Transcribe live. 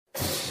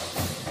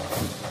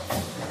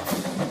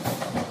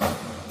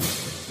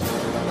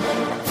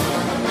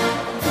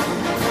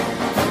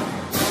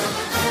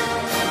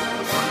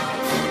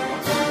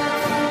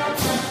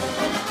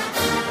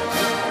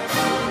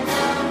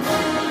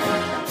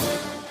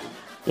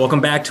Welcome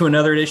back to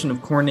another edition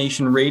of Corn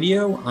Nation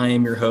Radio. I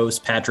am your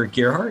host, Patrick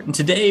Gerhart, and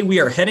today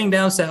we are heading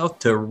down south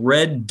to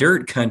Red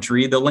Dirt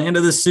Country, the land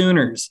of the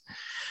Sooners.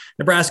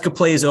 Nebraska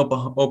plays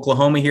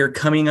Oklahoma here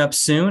coming up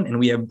soon, and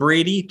we have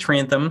Brady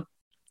Trantham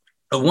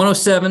of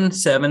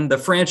 107.7, the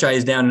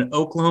franchise down in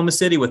Oklahoma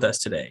City with us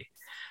today.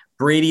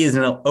 Brady is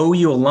an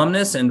OU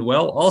alumnus and,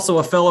 well, also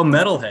a fellow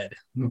metalhead.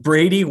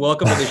 Brady,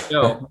 welcome to the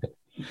show.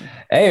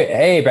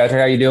 Hey, Patrick,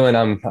 how you doing?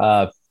 I'm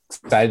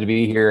excited to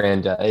be here,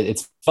 and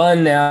it's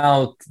fun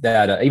now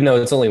that even though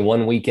it's only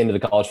 1 week into the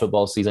college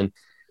football season,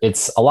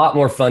 it's a lot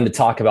more fun to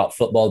talk about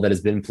football that has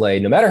been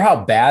played. No matter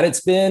how bad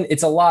it's been,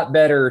 it's a lot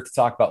better to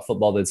talk about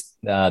football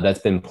that's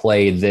been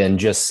played than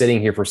just sitting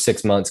here for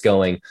 6 months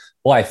going,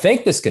 well, I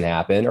think this can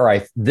happen,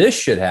 or this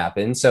should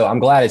happen. So I'm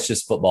glad it's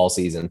just football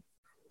season.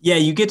 Yeah,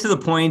 you get to the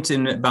point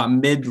in about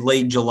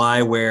late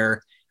July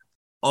where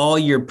all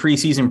your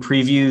preseason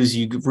previews,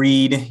 you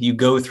read, you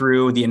go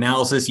through the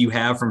analysis you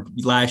have from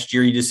last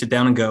year. You just sit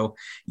down and go,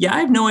 yeah, I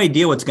have no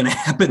idea what's going to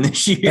happen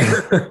this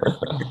year.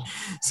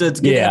 So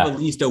it's good to have at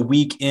least a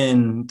week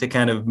in to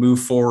kind of move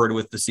forward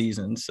with the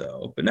season.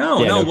 So, but no,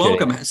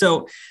 welcome. Kidding.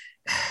 So,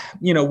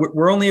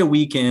 we're only a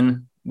week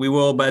in. We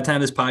will, by the time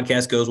this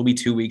podcast goes, we'll be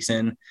 2 weeks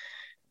in.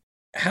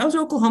 How's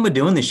Oklahoma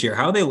doing this year?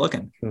 How are they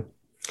looking?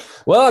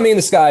 Well, I mean,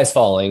 the sky is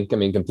falling. I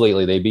mean,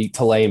 completely. They beat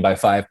Tulane by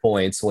 5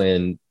 points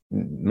when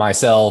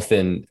myself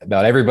and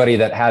about everybody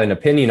that had an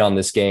opinion on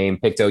this game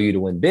picked OU to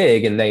win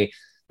big, and they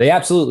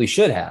absolutely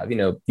should have.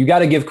 You got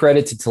to give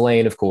credit to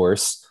Tulane, of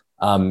course.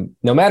 No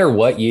matter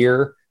what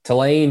year,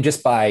 Tulane,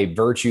 just by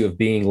virtue of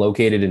being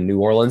located in New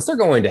Orleans, they're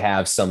going to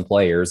have some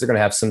players. They're going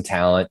to have some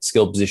talent,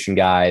 skill position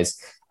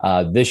guys.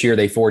 This year,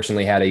 they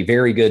fortunately had a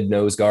very good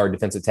nose guard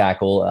defensive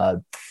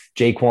tackle,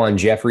 Jaquan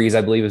Jeffries,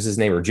 I believe was his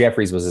name, or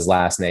Jeffries was his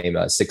last name,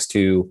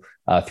 6'2",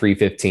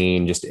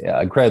 315, just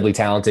incredibly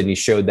talented. And he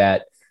showed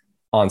that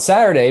on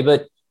Saturday.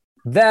 But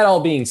that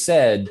all being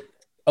said,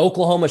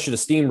 Oklahoma should have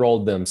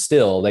steamrolled them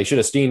still. They should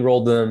have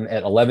steamrolled them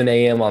at 11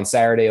 a.m. on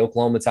Saturday,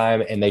 Oklahoma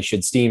time, and they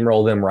should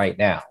steamroll them right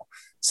now.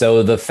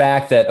 So the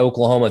fact that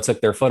Oklahoma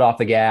took their foot off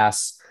the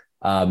gas,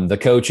 the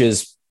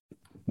coaches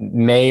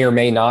may or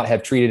may not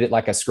have treated it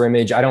like a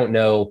scrimmage. I don't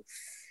know.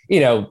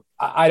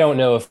 I don't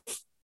know if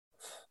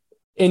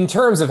in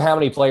terms of how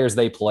many players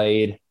they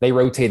played, they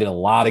rotated a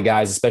lot of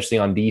guys, especially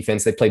on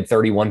defense. They played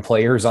 31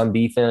 players on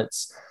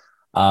defense.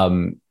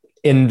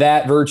 In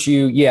that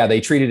virtue,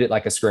 they treated it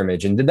like a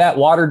scrimmage. And did that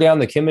water down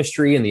the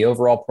chemistry and the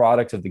overall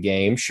product of the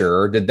game?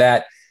 Sure. Did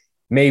that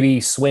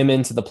maybe swim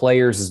into the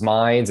players'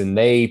 minds and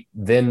they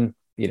then,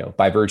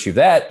 by virtue of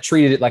that,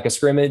 treated it like a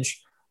scrimmage?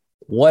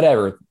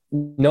 Whatever.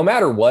 No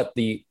matter what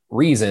the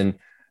reason,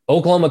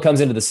 Oklahoma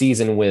comes into the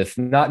season with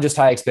not just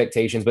high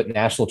expectations, but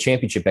national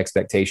championship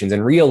expectations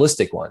and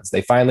realistic ones.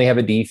 They finally have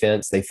a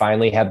defense. They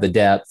finally have the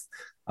depth.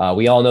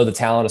 We all know the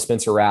talent of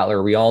Spencer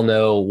Rattler. We all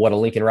know what a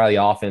Lincoln Riley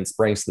offense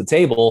brings to the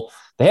table.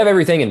 They have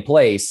everything in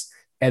place.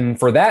 And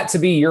for that to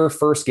be your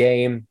first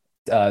game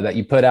that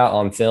you put out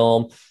on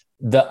film,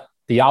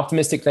 the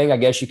optimistic thing, I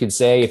guess you could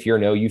say, if you're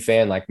an OU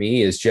fan like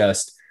me, is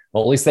just,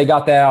 well, at least they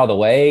got that out of the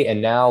way.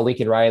 And now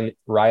Lincoln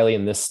Riley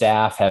and this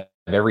staff have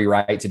every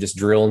right to just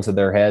drill into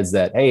their heads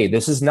that, hey,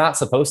 this is not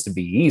supposed to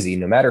be easy.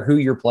 No matter who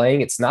you're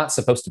playing, it's not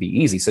supposed to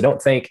be easy. So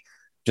don't think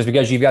just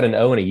because you've got an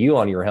O and a U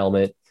on your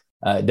helmet,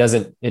 it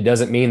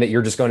doesn't mean that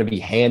you're just going to be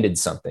handed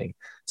something.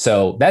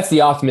 So that's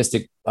the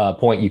optimistic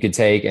point you could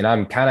take. And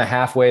I'm kind of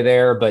halfway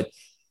there, but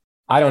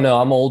I don't know.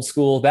 I'm old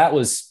school. That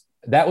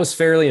was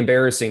fairly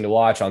embarrassing to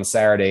watch on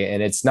Saturday.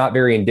 And it's not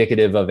very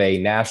indicative of a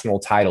national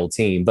title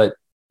team, but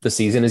the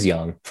season is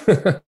young.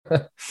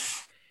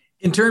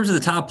 In terms of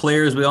the top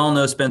players, we all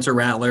know Spencer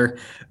Rattler.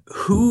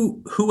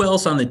 Who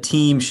else on the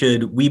team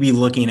should we be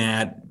looking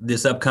at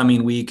this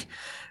upcoming week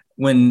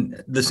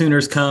when the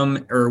Sooners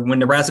come, or when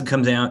Nebraska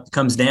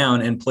comes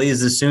down and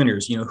plays the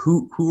Sooners?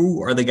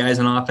 Who are the guys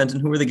on offense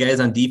and who are the guys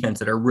on defense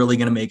that are really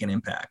going to make an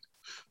impact?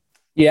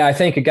 Yeah, I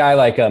think a guy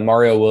like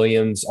Mario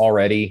Williams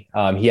already,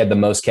 he had the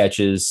most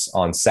catches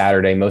on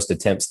Saturday, most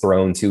attempts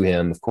thrown to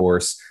him, of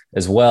course,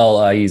 as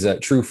well. He's a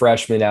true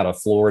freshman out of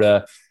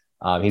Florida.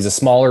 He's a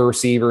smaller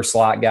receiver,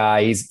 slot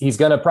guy. He's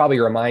going to probably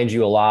remind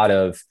you a lot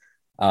of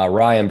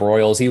Ryan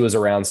Broyles. He was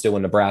around still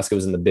when Nebraska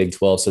was in the Big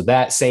 12. So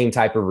that same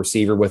type of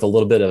receiver with a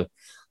little bit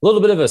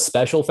of a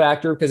special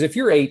factor, because if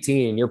you're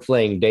 18 and you're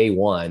playing day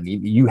one,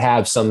 you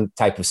have some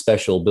type of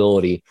special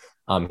ability.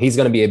 He's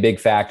going to be a big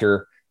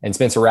factor. And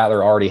Spencer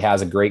Rattler already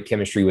has a great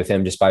chemistry with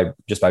him just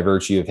by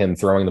virtue of him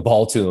throwing the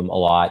ball to him a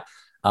lot.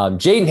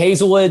 Jaden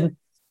Hazelwood,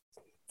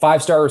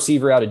 5-star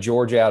receiver out of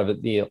Georgia, out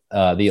of the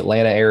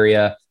Atlanta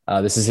area.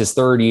 This is his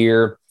third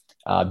year.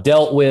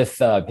 Dealt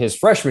with his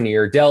freshman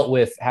year, dealt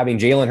with having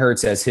Jalen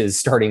Hurts as his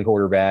starting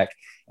quarterback.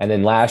 And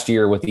then last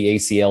year with the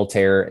ACL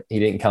tear, he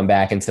didn't come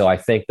back until I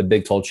think the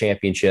Big 12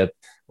 championship,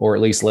 or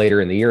at least later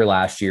in the year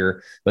last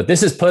year. But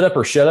this is put up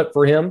or shut up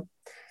for him.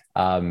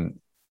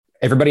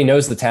 Everybody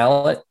knows the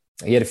talent.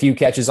 He had a few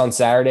catches on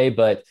Saturday,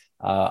 but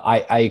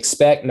I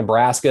expect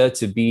Nebraska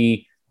to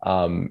be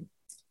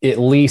at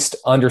least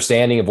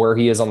understanding of where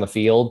he is on the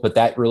field, but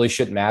that really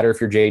shouldn't matter if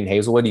you're Jaden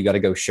Hazelwood. You got to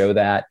go show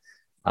that.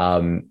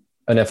 And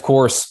of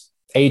course,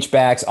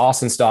 H-backs,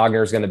 Austin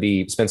Stogner is going to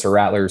be Spencer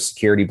Rattler's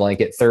security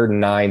blanket, 3rd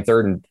and 9,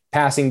 3rd and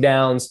passing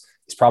downs.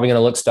 He's probably going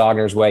to look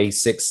Stogner's way.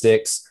 He's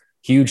 6'6",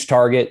 huge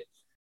target,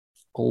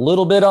 a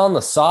little bit on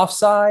the soft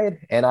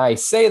side. And I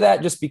say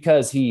that just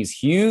because he's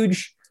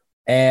huge.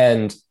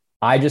 And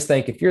I just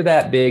think if you're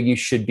that big, you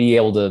should be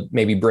able to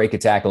maybe break a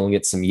tackle and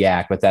get some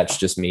yak, but that's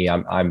just me.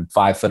 I'm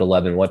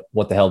 5'11".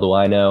 What the hell do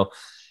I know?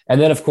 And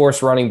then, of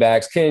course, running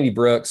backs, Kennedy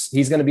Brooks,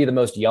 he's going to be the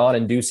most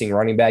yawn-inducing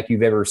running back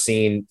you've ever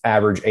seen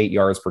average 8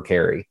 yards per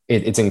carry.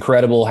 It's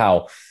incredible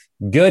how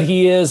good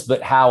he is,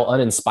 but how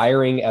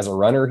uninspiring as a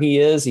runner he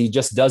is. He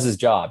just does his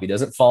job. He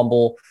doesn't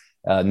fumble,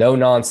 no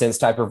nonsense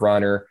type of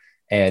runner.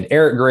 And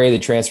Eric Gray, the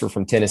transfer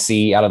from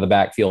Tennessee, out of the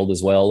backfield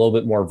as well, a little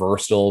bit more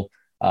versatile.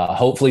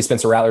 Hopefully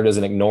Spencer Rattler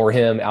doesn't ignore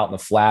him out in the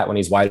flat when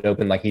he's wide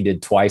open like he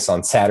did twice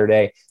on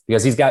Saturday,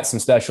 because he's got some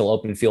special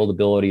open field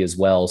ability as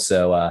well.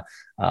 So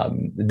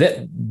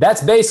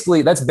that's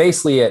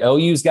basically it.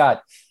 OU's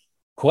got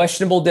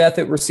questionable depth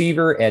at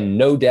receiver and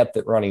no depth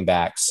at running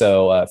back.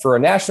 So for a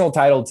national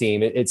title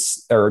team,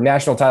 or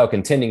national title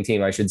contending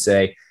team, I should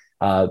say,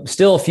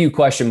 still a few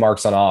question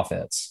marks on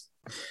offense.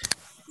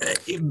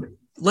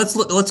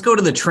 Let's go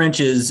to the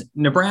trenches.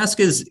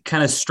 Nebraska's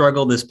kind of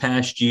struggled this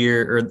past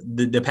year, or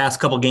the past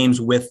couple games,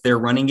 with their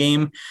running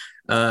game.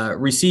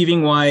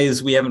 Receiving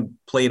wise, we haven't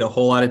played a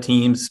whole lot of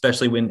teams,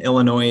 especially when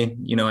Illinois,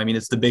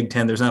 it's the Big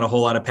Ten. There's not a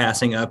whole lot of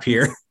passing up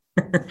here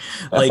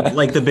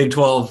like the Big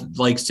 12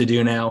 likes to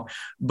do now.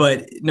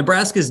 But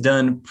Nebraska's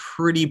done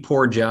pretty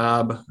poor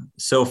job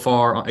so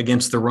far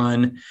against the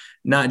run,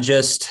 not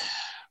just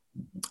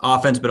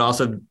offense, but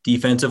also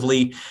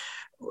defensively.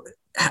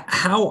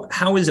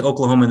 How is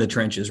Oklahoma in the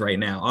trenches right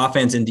now,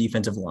 offense and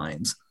defensive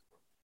lines?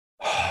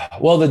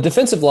 Well, the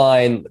defensive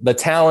line, the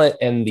talent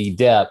and the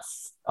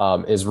depth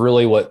is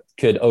really what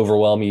could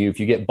overwhelm you if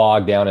you get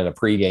bogged down in a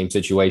pregame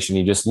situation.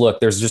 You just look,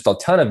 there's just a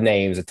ton of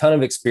names, a ton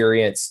of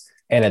experience,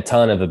 and a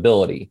ton of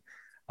ability.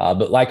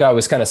 But like I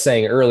was kind of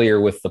saying earlier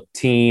with the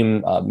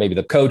team, maybe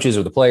the coaches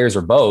or the players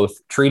or both,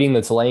 treating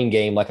the Tulane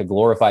game like a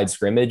glorified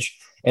scrimmage.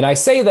 And I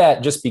say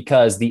that just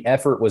because the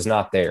effort was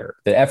not there.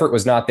 The effort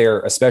was not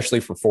there,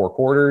 especially for 4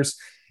 quarters.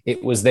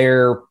 It was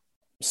there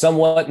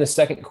somewhat in the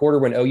second quarter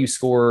when OU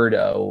scored.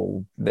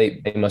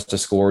 They must have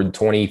scored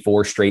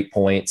 24 straight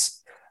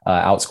points,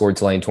 outscored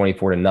Tulane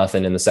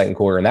 24-0 in the second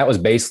quarter. And that was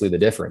basically the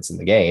difference in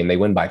the game. They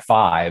win by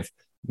 5,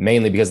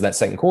 mainly because of that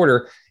second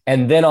quarter.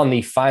 And then on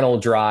the final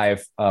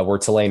drive where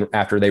Tulane,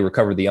 after they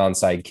recovered the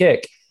onside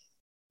kick,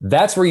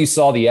 that's where you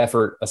saw the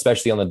effort,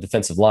 especially on the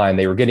defensive line.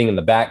 They were getting in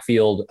the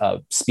backfield,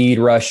 speed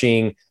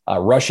rushing,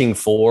 rushing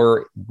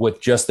 4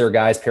 with just their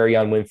guys,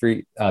 Perion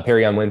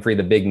Winfrey,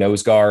 the big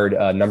nose guard,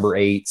 number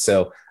 8.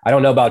 So I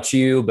don't know about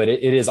you, but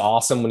it is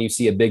awesome when you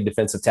see a big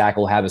defensive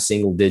tackle have a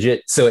single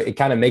digit. So it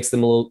kind of makes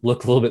them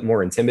look a little bit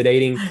more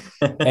intimidating.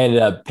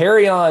 And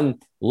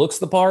Perion looks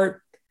the part,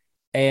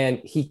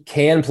 and he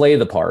can play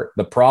the part.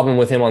 The problem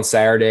with him on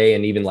Saturday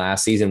and even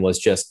last season was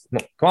just,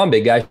 come on,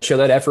 big guy, show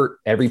that effort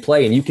every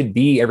play. And you could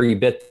be every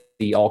bit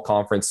the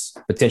all-conference,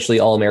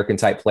 potentially all-American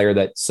type player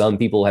that some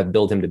people have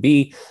billed him to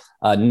be.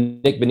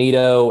 Nick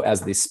Benito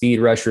as the speed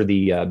rusher,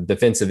 the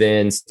defensive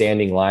end,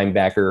 standing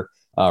linebacker,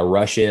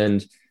 rush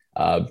end,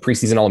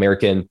 preseason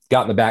All-American,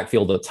 got in the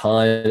backfield a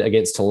ton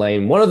against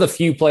Tulane. One of the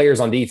few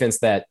players on defense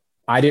that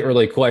I didn't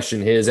really question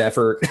his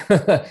effort.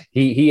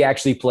 He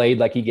actually played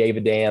like he gave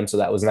a damn, so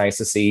that was nice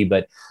to see.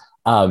 But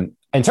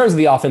in terms of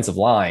the offensive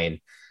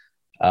line,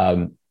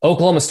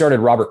 Oklahoma started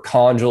Robert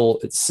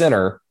Conjal at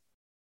center,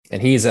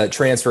 and he's a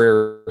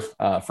transfer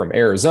from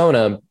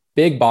Arizona,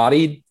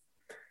 big-bodied.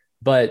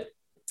 But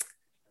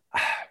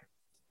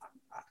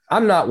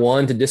I'm not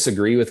one to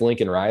disagree with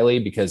Lincoln Riley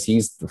because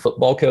he's the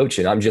football coach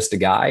and I'm just a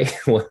guy.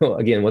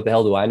 Again, what the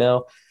hell do I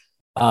know?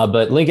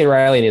 But Lincoln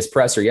Riley in his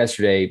presser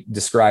yesterday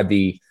described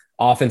the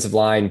offensive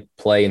line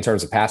play in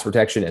terms of pass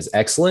protection as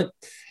excellent.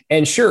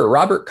 And sure,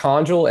 Robert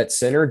Conjal at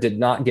center did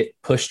not get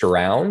pushed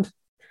around,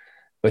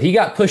 but he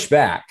got pushed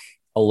back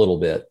a little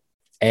bit.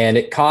 And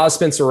it caused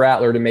Spencer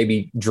Rattler to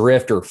maybe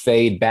drift or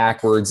fade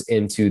backwards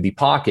into the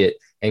pocket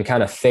and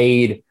kind of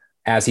fade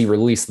as he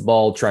released the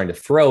ball trying to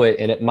throw it.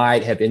 And it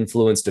might have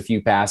influenced a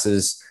few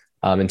passes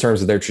in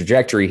terms of their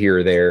trajectory here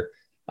or there.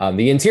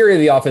 The interior of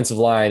the offensive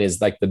line is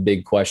like the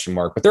big question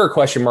mark, but there are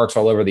question marks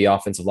all over the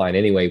offensive line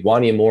anyway.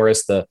 Wanya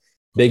Morris, the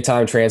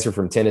big-time transfer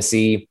from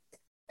Tennessee,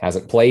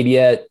 hasn't played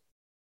yet,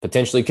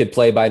 potentially could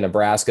play by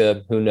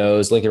Nebraska. Who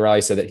knows? Lincoln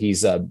Riley said that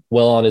he's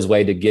well on his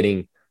way to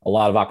getting a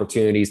lot of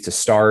opportunities to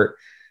start.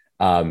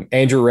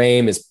 Andrew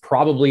Rame is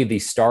probably the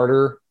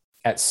starter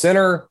at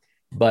center,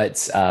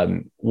 but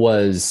I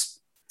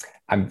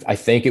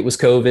think it was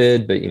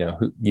COVID, but you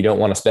don't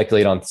want to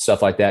speculate on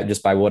stuff like that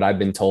just by what I've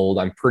been told.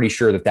 I'm pretty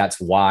sure that that's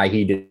why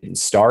he didn't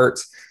start,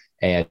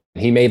 and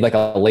he made like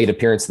a late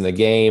appearance in the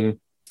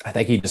game. I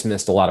think he just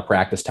missed a lot of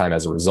practice time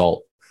as a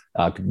result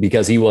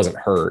because he wasn't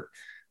hurt.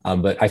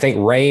 But I think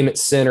Rame at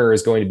center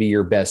is going to be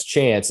your best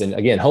chance. And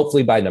again,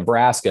 hopefully by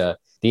Nebraska,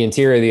 the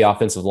interior of the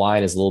offensive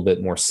line is a little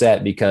bit more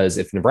set, because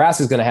if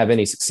Nebraska is going to have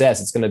any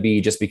success, it's going to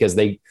be just because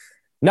they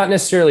not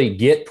necessarily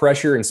get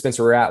pressure in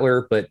Spencer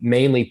Rattler, but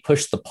mainly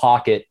push the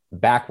pocket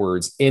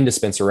backwards into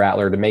Spencer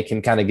Rattler to make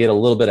him kind of get a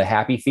little bit of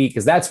happy feet,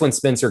 because that's when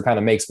Spencer kind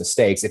of makes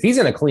mistakes. If he's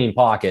in a clean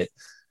pocket,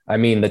 I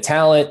mean, the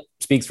talent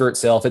speaks for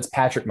itself. It's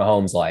Patrick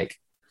Mahomes-like.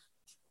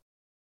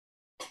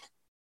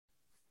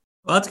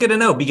 Well, that's good to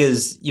know,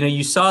 because,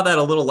 you saw that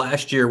a little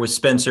last year with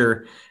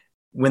Spencer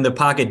when the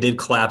pocket did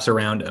collapse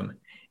around him.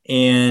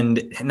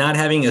 And not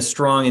having a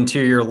strong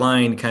interior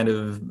line kind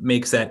of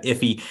makes that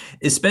iffy.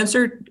 Is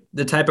Spencer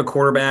the type of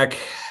quarterback?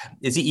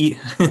 Is he?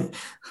 I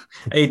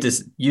hate to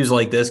use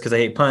like this because I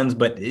hate puns,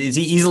 but is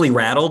he easily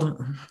rattled?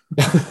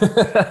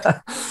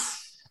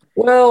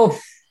 Well,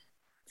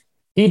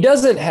 he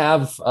doesn't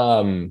have.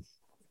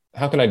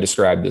 How can I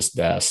describe this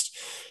best?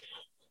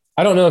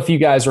 I don't know if you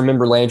guys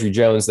remember Landry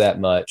Jones that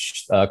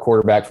much,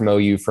 quarterback from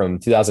OU from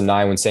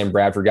 2009 when Sam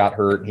Bradford got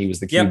hurt. He was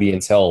the QB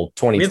until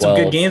 2012. We had some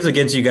good games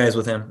against you guys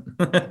with him.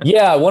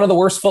 Yeah, one of the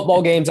worst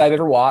football games I've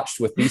ever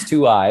watched with these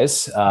two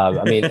eyes.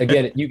 I mean,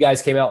 again, you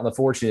guys came out in the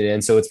fortunate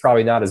end, so it's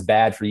probably not as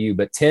bad for you,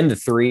 but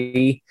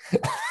 10-3.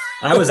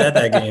 I was at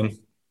that game.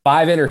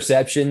 5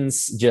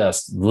 interceptions,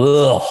 just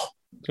ugh.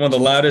 It's one of the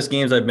loudest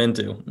games I've been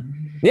to.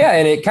 Yeah,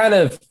 and it kind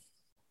of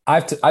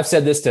I've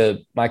said this to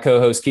my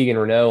co-host Keegan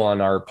Renault on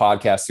our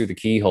podcast Through the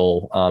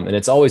Keyhole, and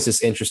it's always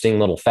this interesting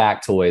little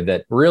factoid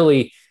that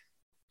really,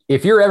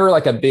 if you're ever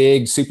like a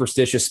big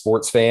superstitious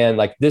sports fan,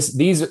 like this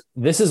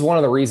is one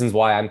of the reasons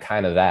why I'm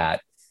kind of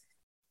that.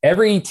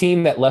 Every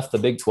team that left the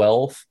Big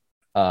 12,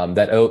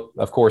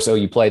 of course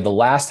OU played, the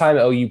last time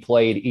OU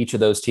played each of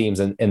those teams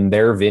in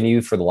their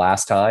venue for the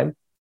last time,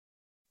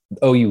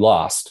 OU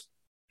lost.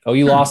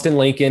 OU lost in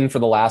Lincoln for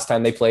the last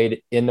time they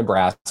played in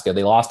Nebraska.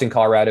 They lost in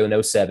Colorado in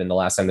 2007, the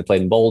last time they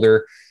played in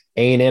Boulder,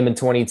 A&M in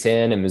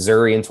 2010, and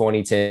Missouri in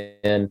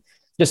 2010.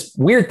 Just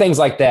weird things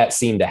like that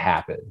seem to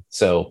happen.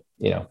 So,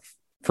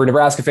 for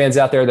Nebraska fans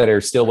out there that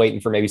are still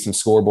waiting for maybe some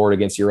scoreboard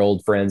against your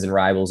old friends and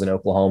rivals in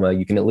Oklahoma,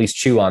 you can at least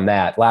chew on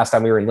that. Last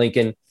time we were in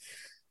Lincoln,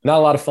 not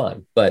a lot of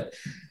fun. But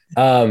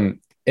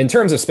in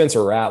terms of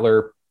Spencer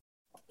Rattler,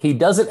 he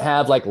doesn't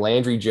have like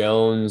Landry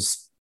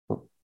Jones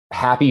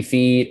happy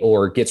feet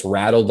or gets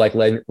rattled like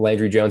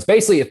Landry Jones.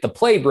 Basically, if the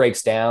play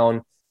breaks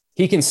down,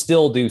 he can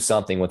still do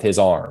something with his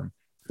arm.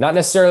 Not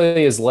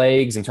necessarily his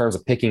legs in terms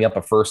of picking up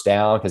a first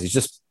down, because he's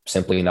just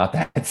simply not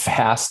that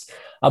fast.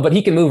 But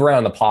he can move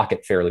around the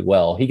pocket fairly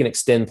well. He can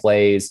extend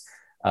plays,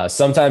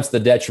 sometimes to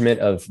the detriment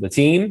of the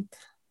team.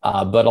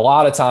 But a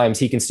lot of times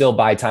he can still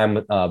buy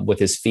time with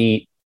his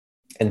feet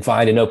and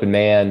find an open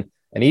man,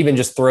 and even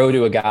just throw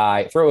a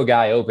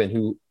guy open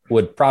who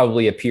would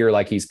probably appear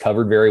like he's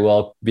covered very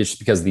well, just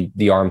because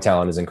the arm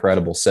talent is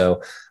incredible.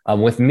 So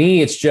with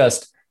me, it's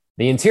just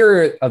the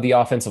interior of the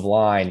offensive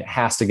line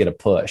has to get a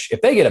push.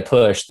 If they get a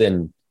push,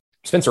 then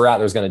Spencer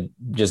Rattler is going to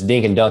just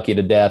dink and dunk you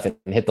to death and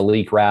hit the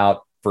leak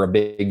route for a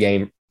big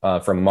game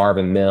from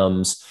Marvin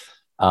Mims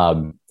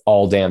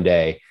all damn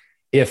day.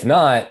 If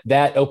not,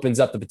 that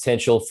opens up the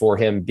potential for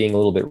him being a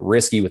little bit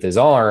risky with his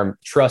arm,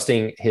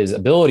 trusting his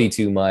ability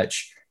too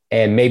much,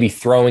 and maybe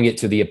throwing it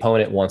to the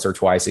opponent once or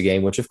twice a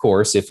game, which, of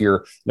course, if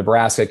you're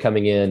Nebraska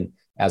coming in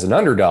as an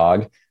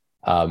underdog,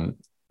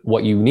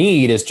 what you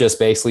need is just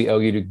basically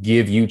OU to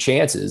give you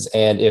chances.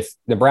 And if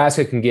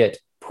Nebraska can get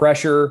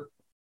pressure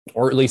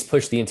or at least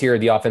push the interior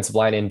of the offensive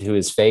line into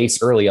his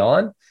face early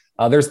on,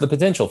 there's the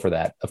potential for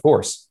that, of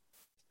course.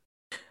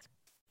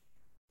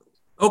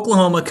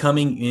 Oklahoma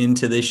coming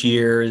into this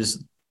year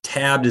is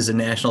tabbed as a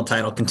national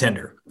title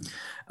contender.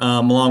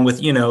 Along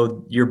with,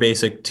 your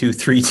basic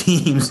 2-3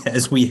 teams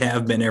as we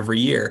have been every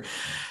year.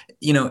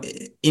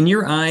 In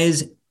your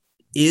eyes,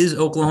 is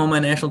Oklahoma a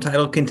national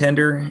title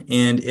contender?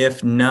 And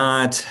if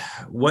not,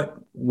 what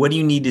do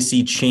you need to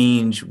see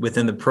change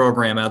within the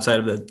program outside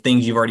of the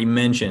things you've already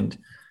mentioned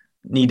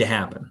need to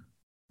happen?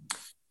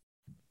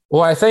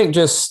 Well, I think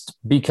just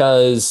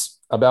because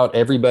about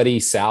everybody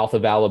south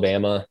of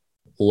Alabama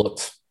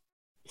looked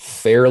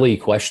fairly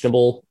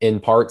questionable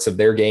in parts of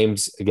their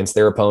games against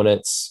their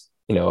opponents,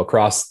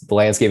 across the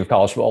landscape of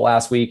college football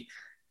last week.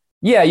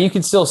 Yeah, you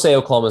can still say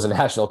Oklahoma's a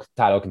national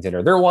title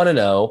contender. They're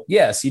 1-0.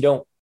 Yes, you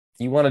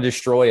want to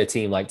destroy a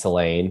team like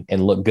Tulane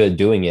and look good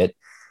doing it.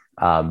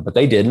 But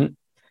they didn't.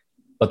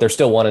 But they're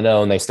still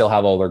 1-0, and they still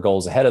have all their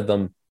goals ahead of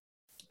them.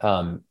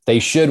 They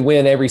should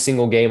win every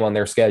single game on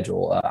their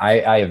schedule.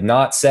 I have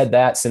not said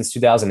that since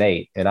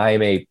 2008, and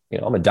I'm a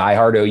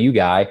diehard OU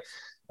guy.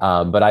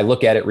 But I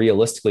look at it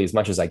realistically as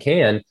much as I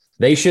can.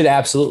 They should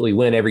absolutely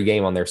win every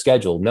game on their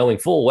schedule, knowing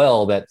full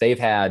well that they've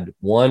had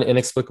one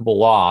inexplicable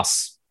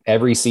loss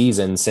every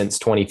season since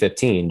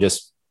 2015.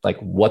 Just like,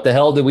 what the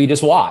hell did we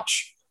just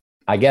watch?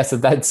 I guess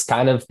that's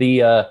kind of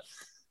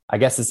I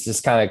guess it's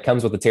just kind of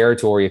comes with the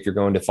territory. If you're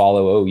going to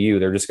follow OU,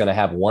 they're just going to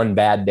have one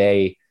bad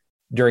day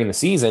during the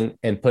season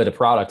and put a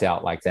product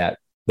out like that.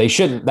 That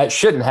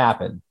shouldn't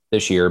happen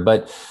this year,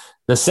 but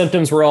the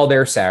symptoms were all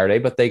there Saturday,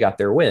 but they got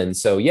their win.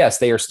 So yes,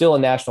 they are still a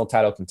national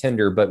title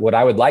contender. But what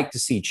I would like to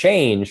see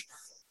change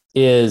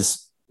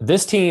is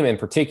this team in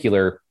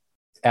particular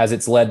as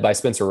it's led by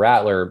Spencer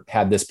Rattler,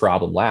 had this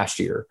problem last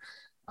year.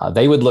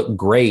 They would look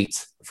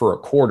great for a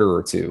quarter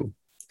or two,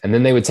 and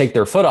then they would take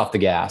their foot off the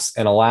gas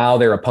and allow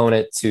their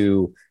opponent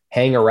to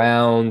hang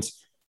around,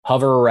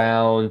 hover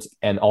around,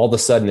 and all of a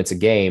sudden it's a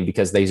game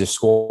because they just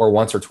score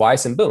once or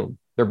twice and boom,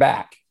 they're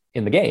back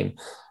in the game.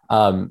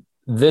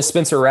 This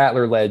Spencer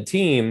Rattler-led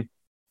team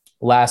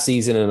last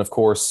season, and of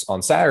course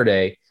on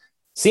Saturday,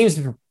 seems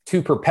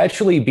to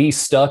perpetually be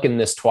stuck in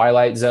this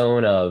twilight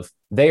zone of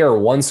they are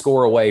one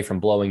score away from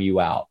blowing you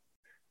out.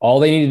 All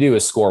they need to do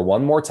is score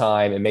one more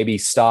time and maybe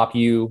stop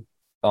you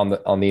on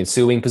the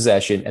ensuing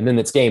possession, and then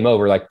it's game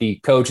over. Like the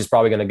coach is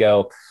probably going to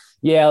go,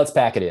 yeah, let's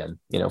pack it in.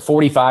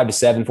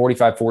 45-7,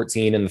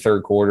 45-14 in the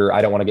third quarter.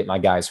 I don't want to get my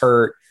guys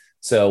hurt,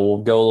 so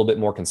we'll go a little bit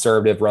more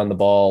conservative, run the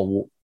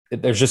ball.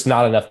 There's just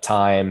not enough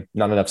time,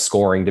 not enough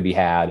scoring to be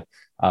had,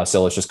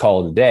 so let's just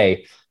call it a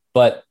day.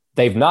 But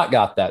they've not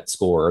got that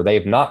score.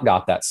 They've not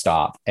got that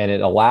stop, and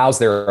it allows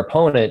their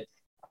opponent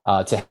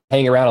to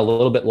hang around a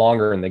little bit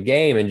longer in the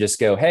game and just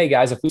go, hey,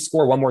 guys, if we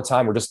score one more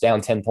time, we're just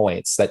down 10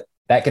 points.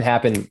 That can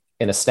happen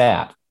in a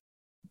snap.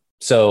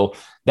 So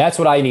that's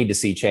what I need to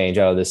see change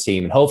out of this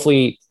team. And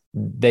hopefully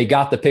they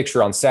got the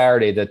picture on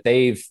Saturday that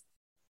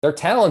they're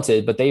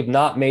talented, but they've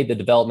not made the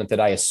development that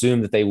I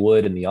assumed that they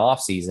would in the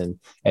offseason.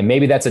 And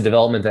maybe that's a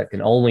development that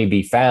can only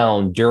be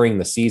found during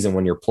the season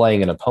when you're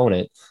playing an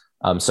opponent.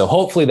 So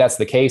hopefully that's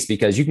the case,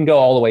 because you can go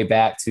all the way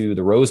back to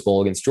the Rose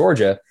Bowl against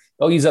Georgia.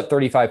 OU's up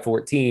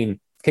 35-14,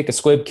 kick a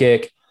squib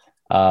kick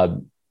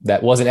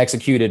that wasn't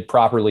executed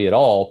properly at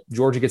all.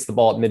 Georgia gets the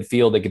ball at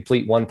midfield. They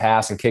complete one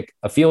pass and kick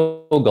a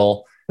field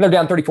goal, and they're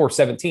down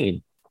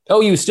 34-17.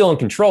 OU is still in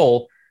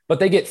control, but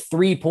they get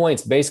 3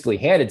 points basically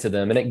handed to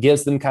them, and it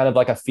gives them kind of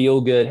like a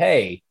feel-good,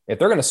 hey, if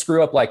they're going to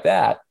screw up like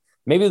that,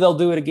 maybe they'll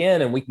do it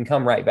again and we can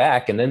come right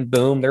back. And then,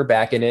 boom, they're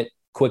back in it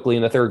quickly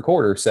in the third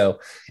quarter. So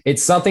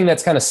it's something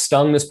that's kind of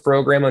stung this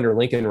program under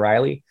Lincoln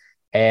Riley.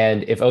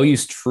 And if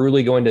OU's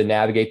truly going to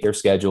navigate their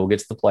schedule, get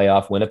to the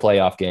playoff, win a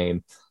playoff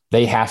game,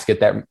 they have to get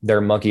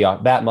that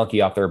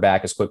monkey off their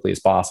back as quickly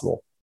as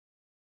possible.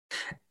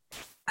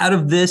 Out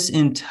of this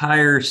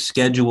entire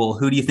schedule,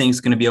 who do you think is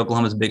going to be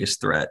Oklahoma's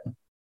biggest threat?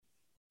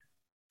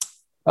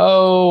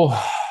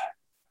 Oh,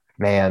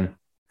 man.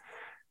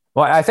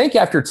 Well, I think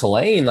after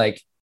Tulane,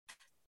 like,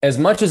 as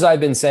much as I've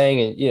been saying,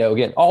 and,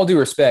 again, all due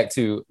respect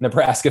to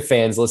Nebraska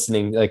fans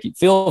listening, like,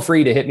 feel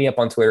free to hit me up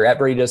on Twitter at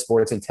Brady Does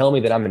Sports and tell me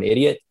that I'm an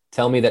idiot.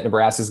 Tell me that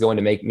Nebraska is going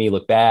to make me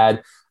look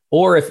bad.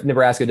 Or if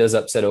Nebraska does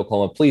upset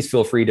Oklahoma, please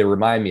feel free to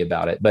remind me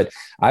about it. But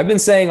I've been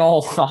saying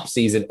all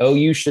offseason,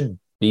 OU should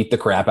beat the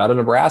crap out of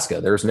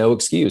Nebraska. There's no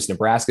excuse.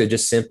 Nebraska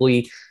just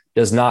simply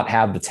does not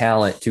have the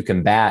talent to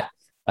combat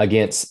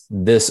against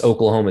this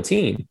Oklahoma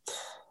team.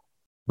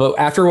 But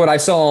after what I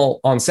saw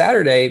on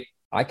Saturday,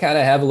 I kind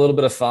of have a little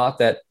bit of thought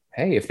that,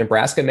 hey, if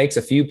Nebraska makes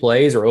a few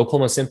plays or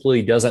Oklahoma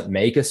simply doesn't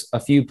make a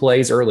few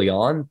plays early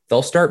on,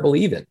 they'll start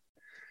believing.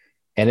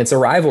 And it's a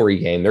rivalry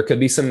game. There could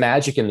be some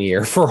magic in the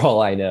air for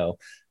all I know.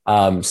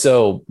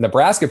 So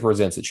Nebraska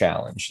presents a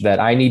challenge that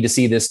I need to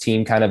see this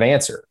team kind of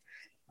answer.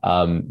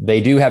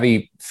 They do have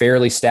a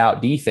fairly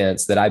stout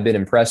defense that I've been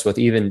impressed with,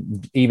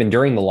 even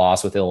during the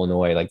loss with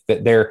Illinois. Like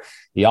the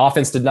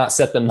offense did not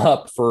set them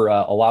up for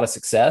a lot of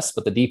success,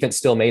 but the defense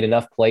still made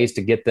enough plays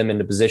to get them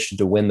into position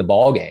to win the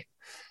ball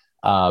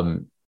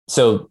game.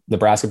 So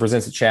Nebraska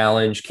presents a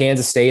challenge.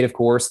 Kansas State, of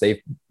course,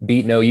 they've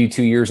beaten OU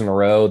 2 years in a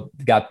row,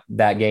 got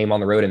that game on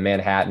the road in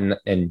Manhattan,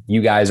 and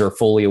you guys are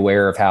fully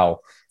aware of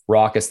how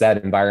raucous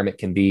that environment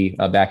can be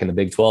back in the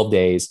Big 12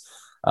 days.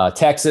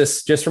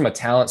 Texas, just from a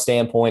talent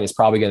standpoint, is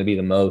probably going to be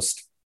the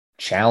most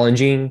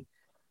challenging.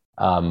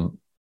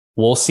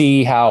 We'll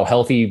see how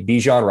healthy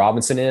Bijan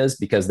Robinson is,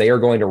 because they are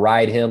going to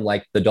ride him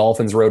like the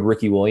Dolphins rode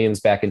Ricky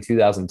Williams back in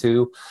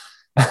 2002.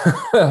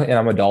 And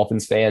I'm a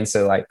Dolphins fan,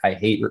 so I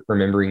hate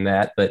remembering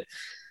that. But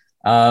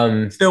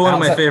still one of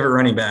my favorite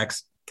running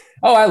backs.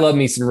 Oh, I love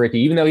me some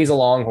Ricky, even though he's a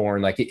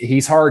Longhorn. Like,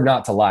 he's hard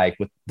not to like,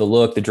 with the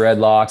look, the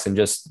dreadlocks, and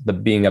just the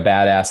being a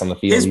badass on the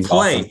field.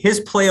 His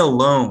play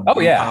alone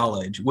in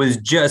college was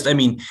just,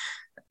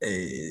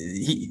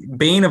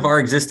 bane of our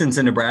existence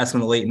in Nebraska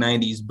in the late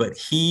 90s. But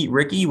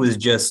Ricky was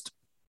just,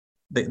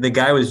 the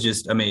guy was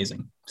just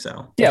amazing.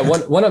 So yeah,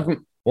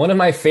 one of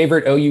my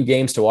favorite OU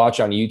games to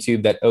watch on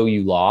YouTube that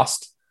OU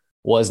lost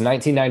was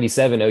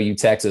 1997 OU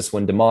Texas,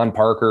 when Damon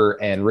Parker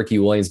and Ricky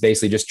Williams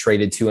basically just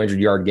traded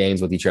 200-yard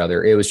games with each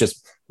other. It was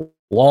just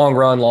long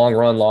run.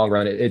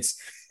 It's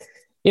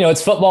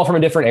football from a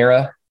different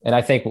era. And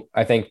I think,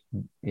 I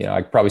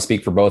could probably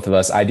speak for both of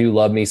us. I do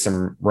love me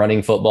some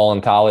running football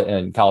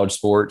in college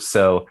sports.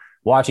 So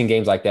watching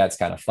games like that's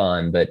kind of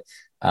fun. But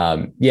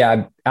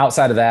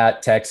outside of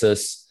that,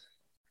 Texas,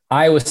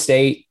 Iowa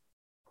State,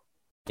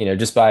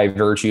 just by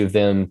virtue of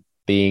them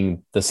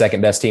being the second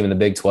best team in the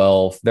Big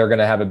 12, they're going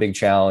to have a big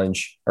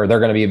challenge, or they're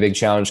going to be a big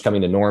challenge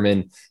coming to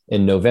Norman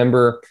in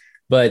November.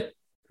 But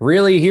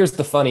really, here's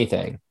the funny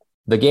thing.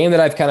 The game that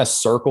I've kind of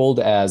circled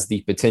as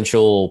the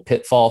potential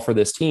pitfall for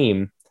this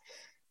team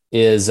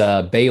is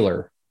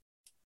Baylor.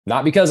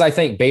 Not because I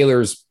think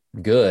Baylor's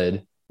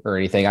good or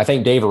anything. I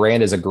think Dave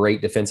Aranda is a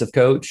great defensive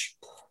coach.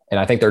 and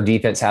I think their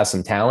defense has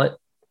some talent.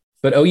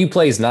 But OU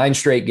plays 9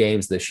 straight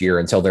games this year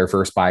until their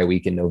first bye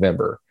week in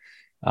November.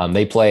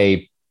 They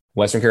play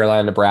Western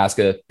Carolina,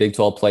 Nebraska, Big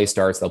 12 play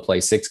starts. They'll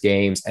play 6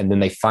 games, and then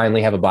they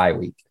finally have a bye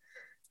week.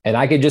 And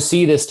I could just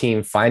see this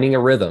team finding a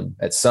rhythm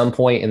at some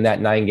point in that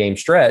 9-game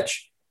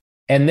stretch,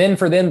 and then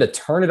for them to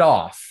turn it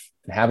off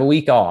and have a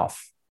week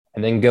off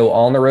and then go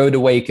on the road to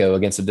Waco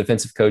against a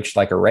defensive coach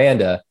like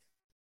Aranda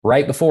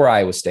right before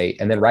Iowa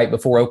State and then right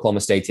before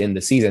Oklahoma State to end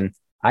the season.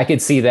 I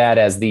could see that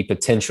as the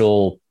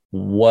potential,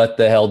 what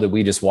the hell did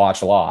we just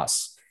watch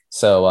loss?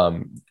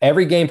 So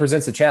every game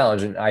presents a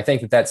challenge. And I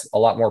think that that's a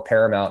lot more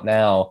paramount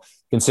now,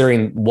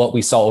 considering what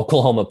we saw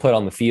Oklahoma put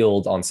on the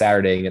field on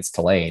Saturday against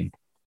Tulane.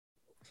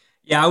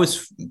 Yeah, I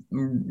was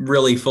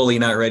really fully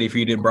not ready for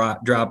you to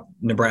drop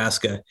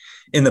Nebraska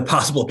in the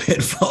possible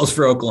pitfalls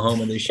for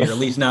Oklahoma this year, at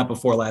least not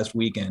before last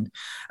weekend.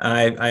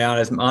 I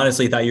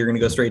honestly thought you were going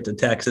to go straight to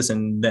Texas,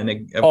 and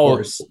then, of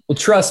course. Well,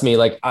 trust me,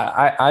 like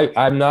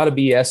I'm not a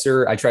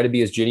BSer. I try to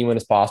be as genuine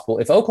as possible.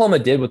 If Oklahoma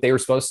did what they were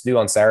supposed to do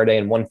on Saturday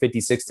and won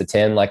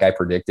 56-10, like I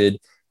predicted,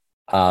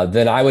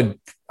 then I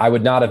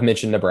would not have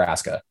mentioned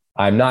Nebraska.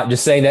 I'm not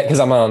just saying that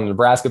because I'm on a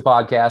Nebraska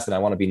podcast and I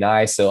want to be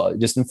nice. So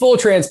just in full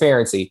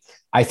transparency,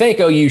 I think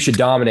OU should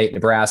dominate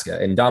Nebraska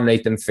and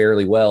dominate them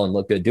fairly well and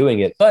look good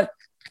doing it. But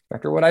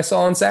after what I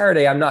saw on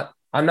Saturday, I'm not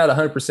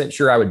 100%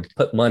 sure I would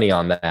put money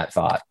on that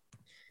thought.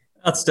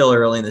 That's still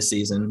early in the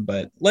season,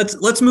 but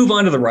let's move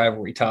on to the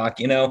rivalry talk.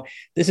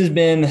 It's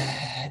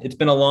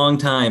been a long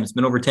time. It's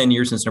been over 10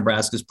 years since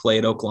Nebraska's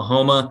played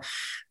Oklahoma.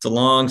 It's a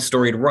long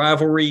storied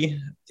rivalry.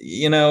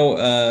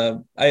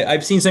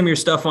 I've seen some of your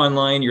stuff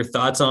online, your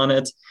thoughts on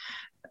it.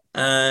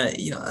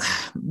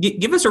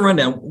 Give us a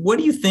rundown. What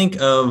do you think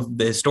of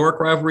the historic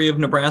rivalry of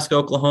Nebraska,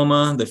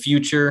 Oklahoma, the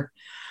future?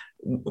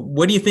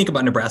 What do you think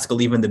about Nebraska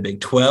leaving the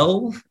Big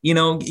 12?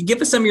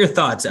 Give us some of your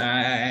thoughts.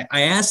 I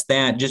asked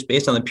that just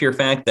based on the pure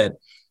fact that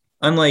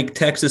unlike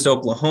Texas,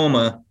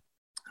 Oklahoma,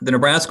 the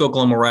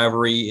Nebraska-Oklahoma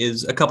rivalry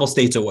is a couple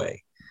states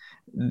away.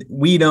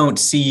 We don't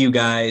see you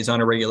guys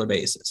on a regular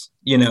basis.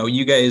 You're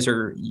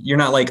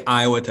not like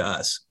Iowa to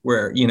us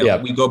where,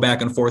 we go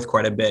back and forth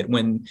quite a bit.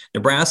 When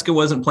Nebraska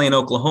wasn't playing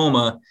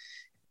Oklahoma,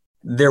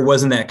 there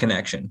wasn't that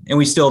connection, and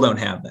we still don't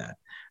have that.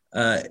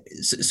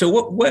 So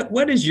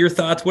what is your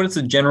thoughts? What is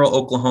the general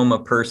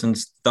Oklahoma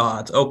person's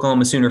thoughts,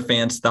 Oklahoma Sooner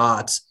fans'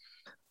 thoughts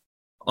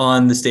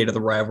on the state of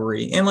the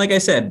rivalry? And like I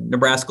said,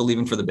 Nebraska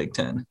leaving for the Big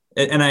Ten.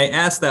 And I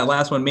asked that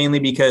last one mainly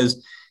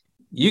because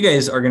you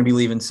guys are going to be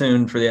leaving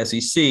soon for the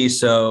SEC.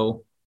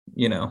 So,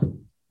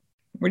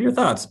 what are your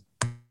thoughts?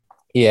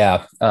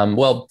 Yeah.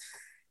 Well,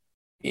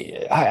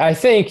 I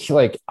think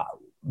like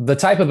the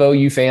type of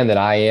OU fan that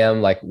I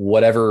am, like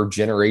whatever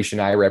generation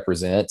I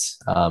represent.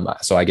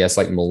 So I guess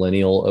like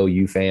millennial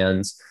OU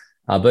fans,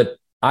 but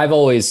I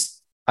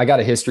got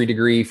a history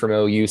degree from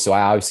OU. So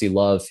I obviously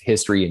love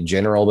history in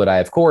general, but I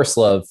of course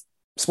love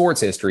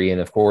sports history, and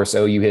of course,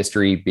 OU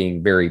history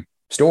being very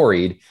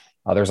storied.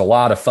 There's a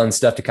lot of fun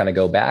stuff to kind of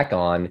go back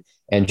on.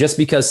 And just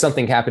because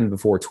something happened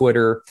before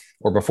Twitter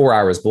or before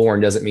I was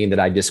born doesn't mean that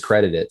I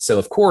discredit it. So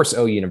of course,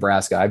 OU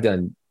Nebraska, I've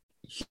done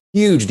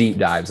huge deep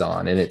dives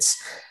on, and it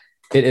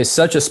is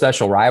such a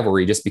special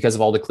rivalry just because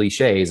of all the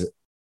cliches.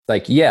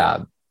 Like,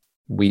 yeah,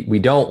 we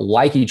don't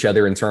like each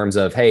other in terms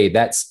of, hey,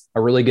 that's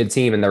a really good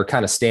team and they're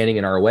kind of standing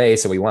in our way,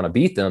 so we want to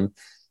beat them.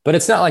 But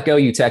it's not like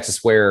OU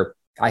Texas where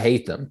I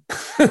hate them.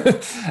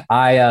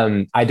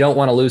 I don't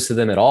want to lose to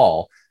them at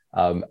all.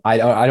 I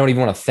don't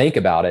even want to think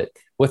about it.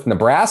 With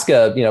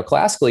Nebraska,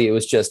 classically, it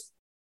was just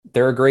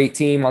they're a great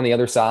team on the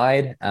other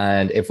side.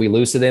 And if we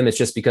lose to them, it's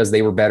just because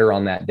they were better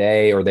on that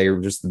day or they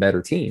were just the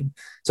better team.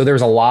 So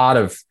there's a lot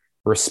of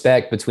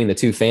respect between the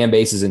two fan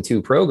bases and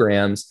two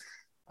programs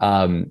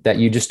that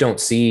you just don't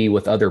see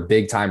with other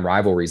big time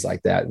rivalries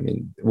like that. I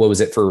mean, what was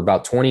it for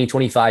about 20,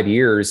 25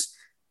 years,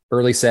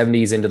 early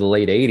 70s into the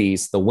late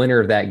 80s, the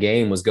winner of that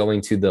game was going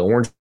to the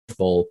Orange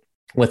Bowl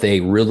with a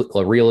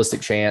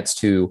realistic chance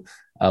to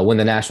win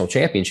the national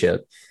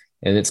championship.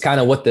 And it's kind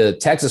of what the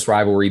Texas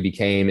rivalry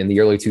became in the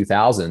early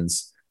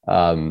 2000s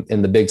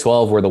in the Big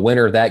 12, where the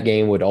winner of that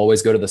game would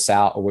always go to the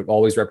South, or would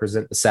always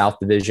represent the South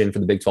Division for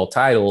the Big 12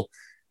 title.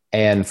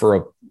 And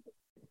for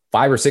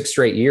 5 or 6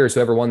 straight years,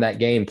 whoever won that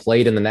game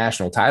played in the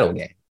national title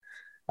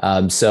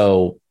game.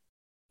 So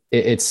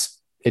it's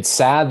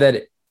sad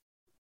that,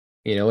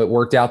 it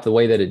worked out the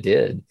way that it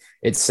did.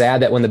 It's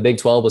sad that when the Big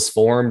 12 was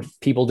formed,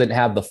 people didn't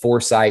have the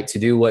foresight to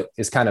do what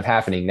is kind of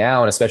happening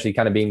now, and especially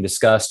kind of being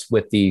discussed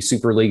with the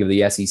Super League of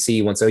the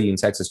SEC once OU and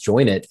Texas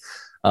join it,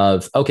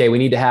 of, okay, we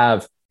need to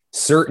have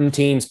certain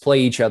teams play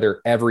each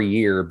other every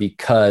year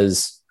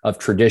because of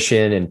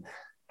tradition and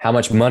how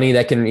much money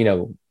that can,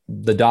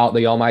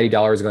 the almighty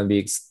dollar is going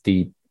to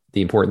be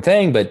the important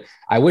thing. But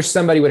I wish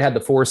somebody would have the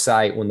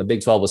foresight when the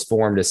Big 12 was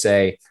formed to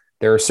say,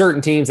 there are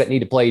certain teams that need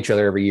to play each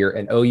other every year,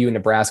 and OU and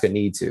Nebraska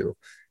need to.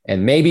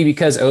 And maybe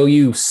because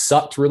OU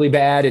sucked really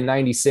bad in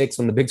 96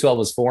 when the Big 12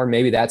 was formed,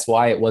 maybe that's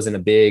why it wasn't a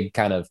big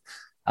kind of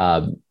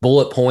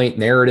bullet point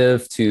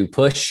narrative to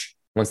push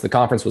once the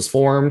conference was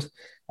formed.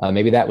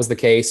 Maybe that was the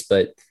case,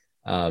 but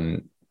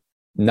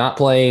not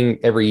playing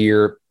every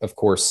year, of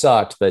course,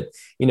 sucked. But,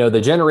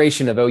 the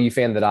generation of OU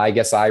fan that I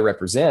guess I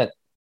represent,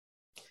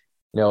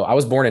 I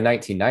was born in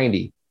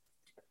 1990.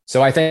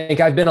 So I think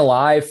I've been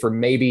alive for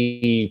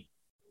maybe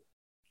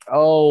 4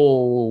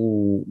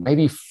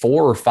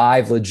 or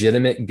 5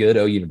 legitimate good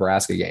OU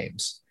Nebraska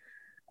games.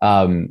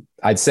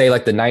 I'd say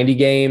like the 90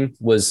 game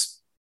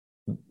was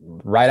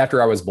right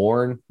after I was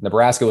born.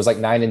 Nebraska was like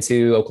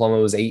 9-2.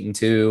 Oklahoma was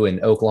 8-2,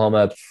 and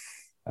Oklahoma,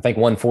 I think,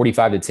 won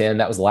 45-10.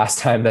 That was the last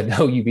time that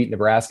OU beat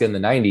Nebraska in the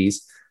 90s,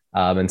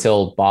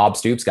 until Bob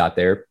Stoops got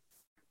there.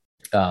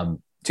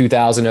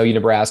 2000 OU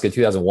Nebraska,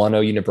 2001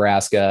 OU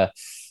Nebraska,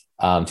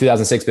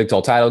 2006 Big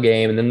 12 title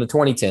game, and then the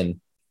 2010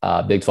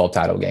 Big 12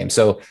 title game.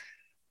 So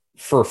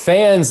for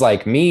fans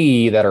like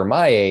me that are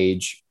my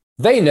age,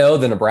 they know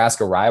the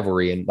Nebraska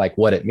rivalry and like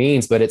what it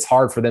means, but it's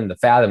hard for them to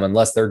fathom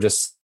unless they're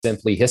just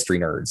simply history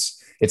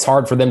nerds. It's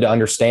hard for them to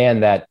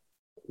understand that,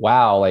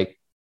 wow, like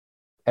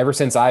ever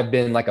since I've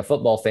been like a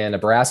football fan,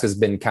 Nebraska's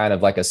been kind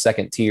of like a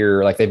second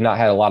tier. Like they've not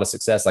had a lot of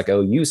success like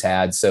OU's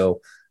had.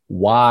 So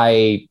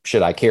why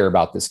should I care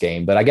about this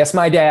game? But I guess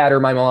my dad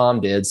or my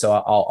mom did. So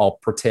I'll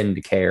pretend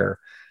to care.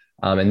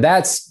 And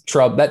that's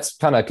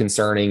kind of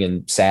concerning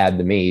and sad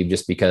to me,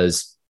 just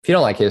because if you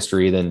don't like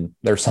history, then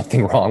there's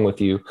something wrong with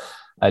you.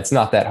 It's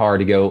not that hard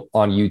to go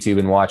on YouTube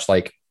and watch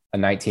like a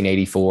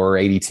 1984,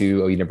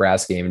 82 OU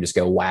Nebraska game and just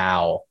go,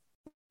 wow,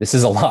 this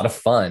is a lot of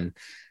fun.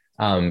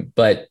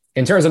 But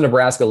in terms of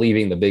Nebraska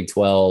leaving the Big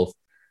 12,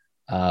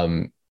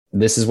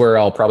 this is where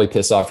I'll probably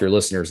piss off your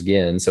listeners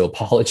again. So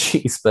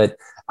apologies, but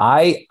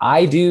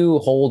I do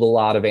hold a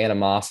lot of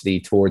animosity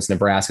towards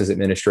Nebraska's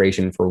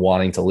administration for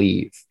wanting to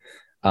leave.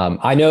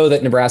 I know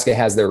that Nebraska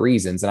has their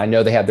reasons, and I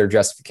know they have their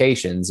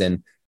justifications,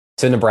 and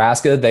to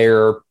Nebraska, they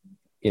were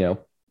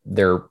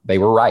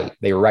right.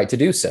 They were right to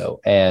do so.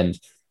 And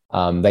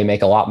they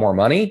make a lot more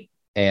money.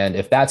 And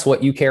if that's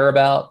what you care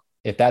about,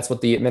 if that's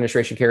what the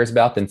administration cares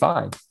about, then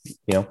fine,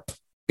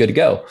 good to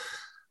go.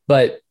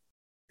 But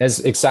as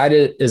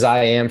excited as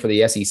I am for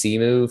the SEC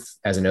move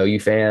as an OU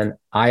fan,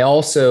 I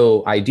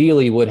also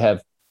ideally would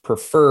have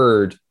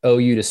preferred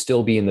OU to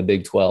still be in the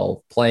Big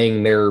 12,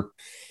 playing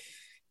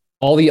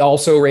all the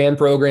also ran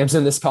programs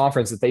in this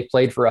conference that they've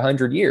played for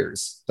 100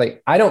 years.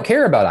 Like, I don't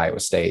care about Iowa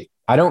State.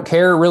 I don't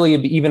care really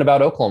even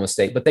about Oklahoma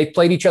State, but they've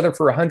played each other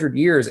for 100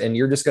 years, and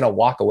you're just going to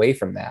walk away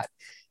from that.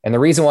 And the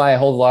reason why I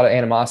hold a lot of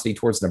animosity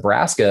towards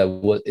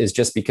Nebraska is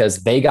just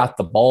because they got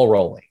the ball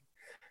rolling.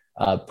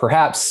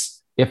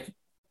 Perhaps if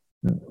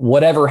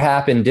whatever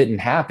happened didn't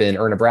happen,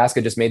 or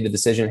Nebraska just made the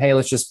decision, hey,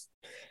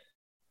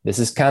 this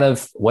is kind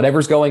of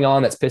whatever's going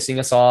on that's pissing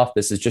us off.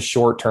 This is just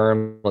short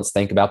term. Let's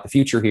think about the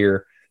future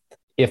here.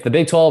 If the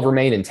Big 12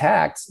 remained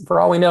intact, for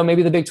all we know,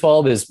 maybe the Big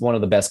 12 is one of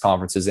the best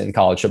conferences in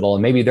college football,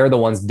 and maybe they're the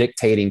ones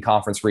dictating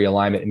conference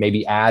realignment and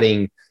maybe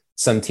adding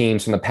some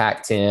teams from the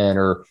Pac-10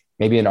 or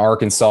maybe in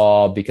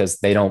Arkansas because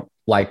they don't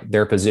like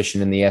their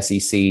position in the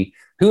SEC.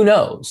 Who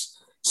knows?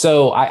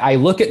 So I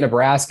look at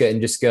Nebraska and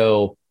just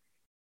go,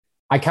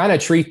 I kind of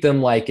treat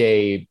them like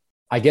a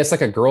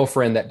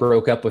girlfriend that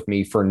broke up with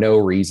me for no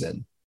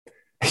reason.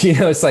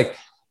 It's like,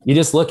 you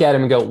just look at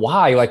him and go,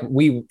 why? Like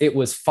it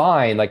was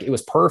fine. Like it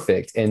was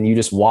perfect. And you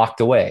just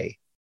walked away.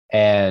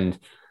 And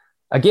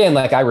again,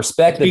 like I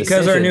respect the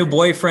because decision. Our new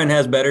boyfriend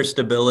has better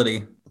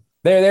stability.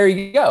 There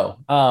you go.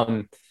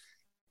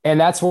 And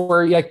that's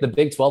where like the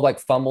Big 12 like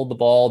fumbled the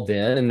ball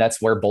then. And that's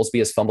where Bowlesby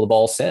has fumbled the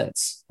ball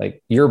since.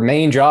 Like your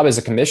main job as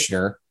a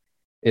commissioner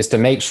is to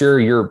make sure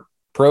your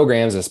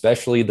programs,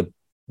 especially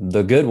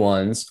the good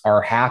ones,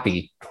 are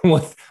happy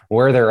with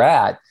where they're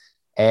at.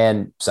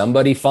 And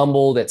somebody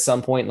fumbled at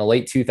some point in the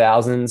late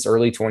 2000s,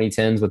 early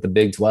 2010s with the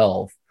Big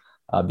 12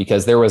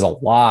 because there was a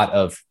lot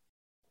of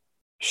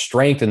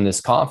strength in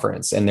this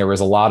conference and there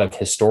was a lot of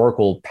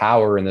historical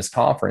power in this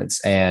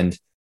conference. And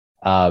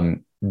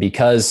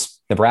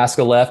because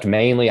Nebraska left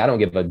mainly, I don't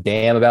give a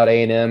damn about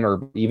A&M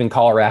or even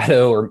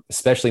Colorado or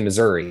especially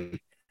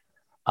Missouri.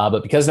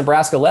 But because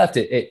Nebraska left,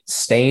 it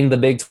stained the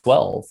Big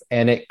 12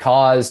 and it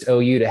caused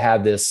OU to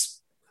have this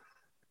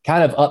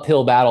kind of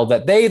uphill battle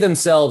that they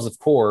themselves, of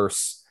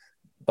course,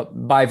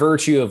 by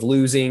virtue of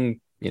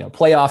losing,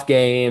 playoff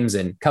games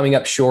and coming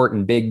up short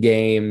in big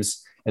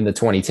games in the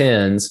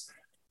 2010s,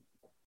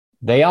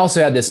 they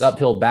also had this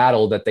uphill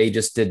battle that they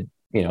just did,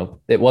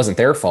 it wasn't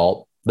their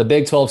fault. The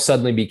Big 12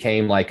 suddenly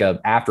became like an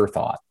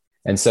afterthought.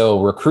 And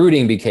so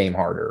recruiting became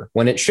harder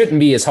when it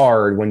shouldn't be as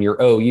hard when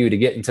you're OU to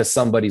get into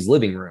somebody's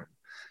living room.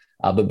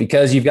 But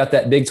because you've got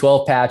that Big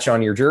 12 patch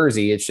on your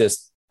jersey, it's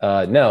just,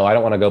 no, I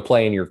don't want to go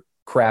play in your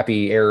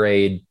crappy air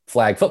raid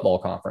flag football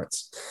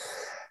conference.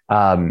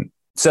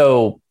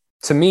 So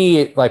to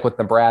me, like with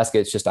Nebraska,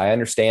 it's just, I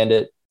understand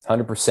it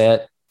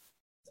 100%.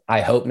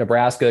 I hope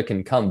Nebraska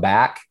can come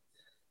back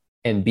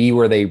and be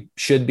where they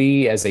should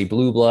be as a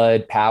blue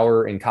blood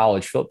power in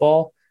college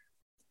football.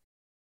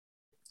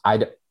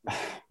 I'm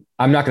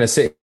not going to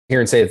sit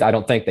here and say that I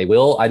don't think they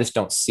will. I just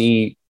don't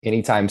see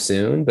anytime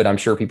soon, but I'm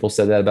sure people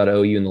said that about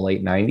OU in the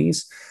late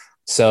 90s.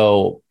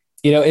 So,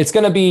 it's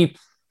going to be,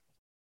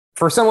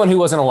 for someone who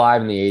wasn't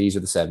alive in the 80s or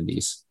the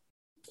 70s,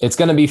 it's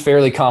going to be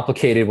fairly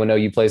complicated when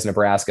OU plays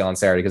Nebraska on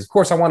Saturday, because of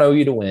course I want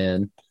OU to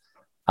win.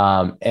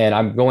 And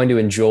I'm going to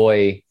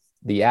enjoy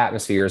the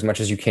atmosphere as much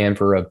as you can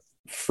for a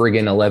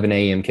friggin' 11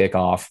 a.m.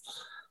 kickoff.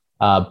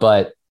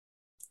 But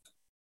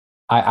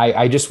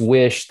I just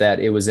wish that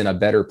it was in a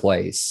better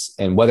place.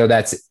 And whether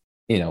that's,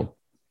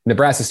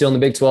 Nebraska still in the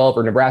Big 12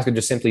 or Nebraska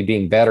just simply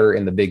being better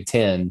in the Big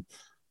 10,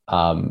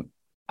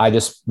 I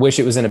just wish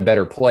it was in a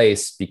better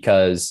place,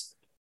 because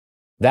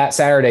that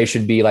Saturday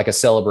should be like a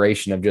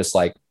celebration of just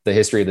like the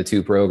history of the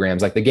two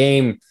programs. Like the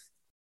game,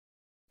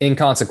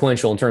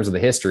 inconsequential in terms of the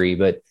history,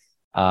 but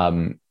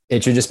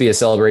it should just be a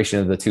celebration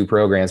of the two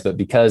programs. But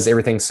because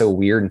everything's so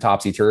weird and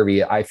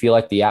topsy-turvy, I feel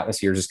like the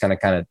atmosphere is just kind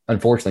of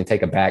unfortunately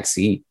take a back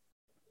seat.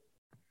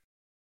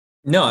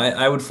 No,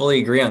 I would fully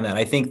agree on that.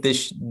 I think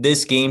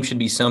this game should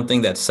be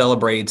something that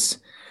celebrates,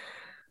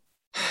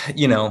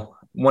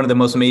 one of the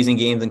most amazing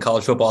games in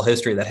college football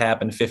history that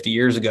happened 50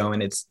 years ago.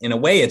 And it's, in a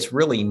way, it's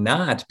really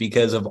not,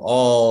 because of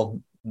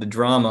all the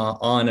drama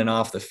on and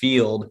off the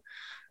field,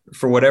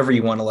 for whatever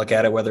you want to look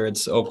at it, whether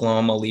it's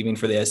Oklahoma leaving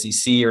for the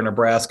SEC or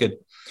Nebraska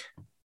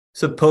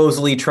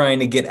supposedly trying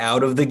to get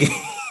out of the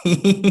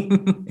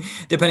game,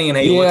 depending on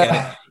how you look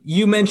at it.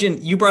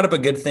 You brought up a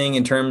good thing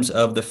in terms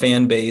of the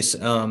fan base,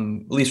 at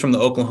least from the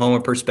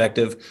Oklahoma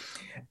perspective.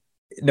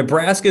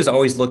 Nebraska has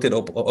always looked at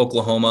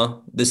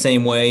Oklahoma the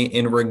same way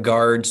in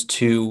regards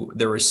to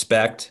the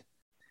respect,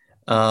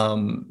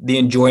 the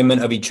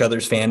enjoyment of each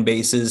other's fan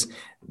bases.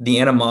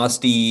 The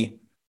animosity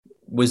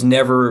was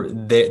never,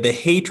 the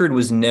hatred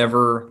was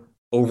never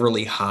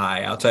overly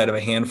high outside of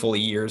a handful of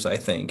years, I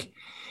think.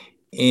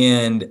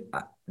 And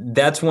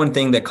that's one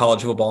thing that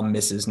college football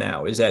misses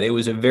now, is that it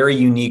was a very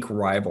unique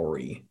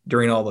rivalry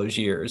during all those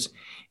years.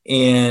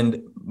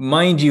 And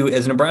mind you,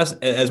 as Nebraska,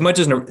 as much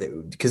as,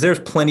 because there's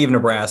plenty of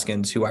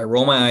Nebraskans who I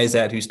roll my eyes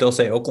at who still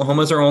say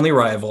Oklahoma's our only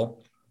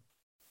rival.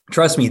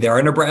 Trust me, there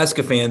are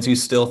Nebraska fans who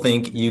still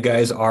think you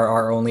guys are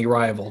our only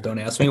rival. Don't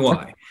ask me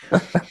why.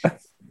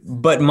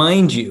 But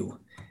mind you,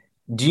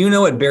 do you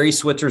know what Barry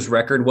Switzer's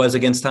record was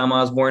against Tom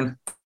Osborne?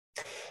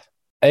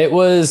 It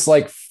was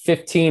like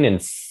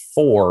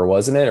 15-4,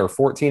 wasn't it? Or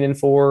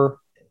 14-4?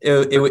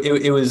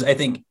 It was, I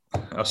think.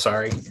 Oh,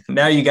 sorry.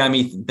 Now you got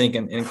me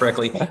thinking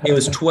incorrectly. It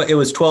was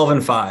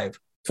 12-5.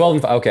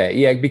 12-5. Okay,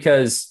 yeah,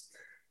 because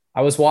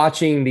I was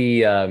watching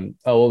the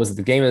what was it?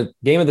 The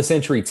game of the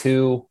century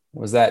 2.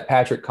 Was that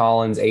Patrick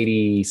Collins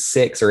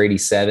 86 or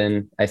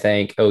 87? I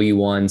think OU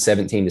won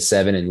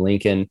 17-7 in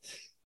Lincoln.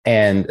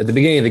 And at the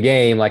beginning of the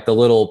game, like the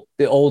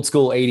old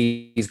school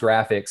 80s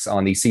graphics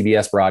on the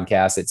CBS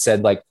broadcast, it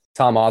said like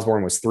Tom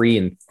Osborne was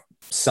 3-11.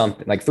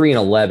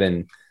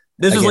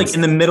 This was like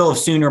in the middle of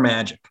Sooner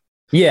Magic.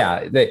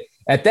 Yeah.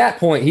 At that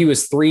point, he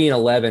was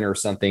 3-11 or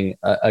something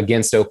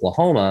against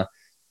Oklahoma.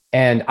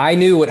 And I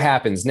knew what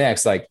happens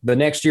next. Like the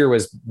next year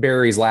was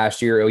Barry's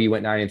last year. OU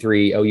went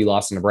 9-3. OU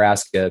lost to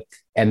Nebraska.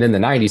 And then the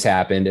 90s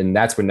happened. And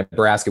that's when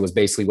Nebraska was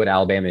basically what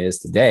Alabama is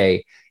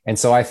today. And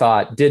so I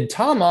thought, did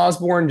Tom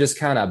Osborne just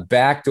kind of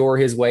backdoor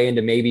his way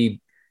into maybe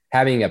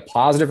having a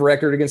positive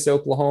record against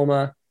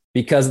Oklahoma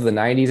because of the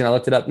 90s? And I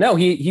looked it up. No,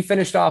 he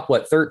finished off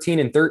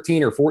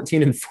 13-13 or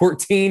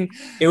 14-14.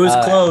 It was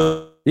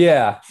close.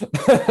 Yeah.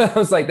 I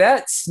was like,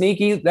 that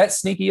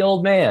sneaky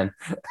old man.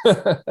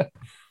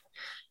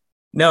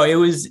 No, it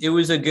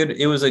was a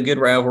good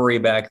rivalry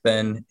back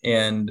then,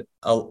 and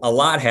a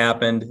lot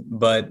happened,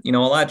 but a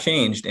lot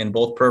changed, and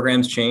both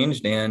programs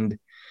changed. And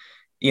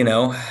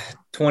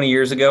 20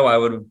 years ago, I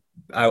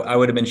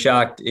would have been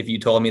shocked if you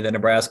told me that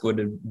Nebraska would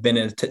have been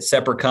in a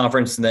separate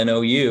conference than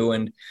OU,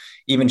 and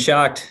even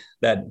shocked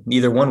that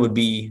neither one would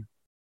be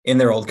in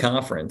their old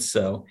conference.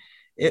 So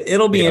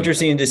it'll be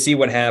interesting to see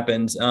what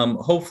happens.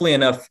 Hopefully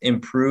enough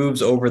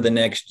improves over the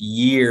next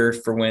year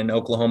for when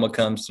Oklahoma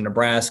comes to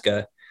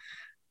Nebraska,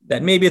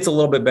 that maybe it's a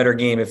little bit better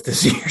game if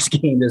this year's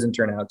game doesn't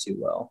turn out too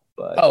well.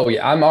 But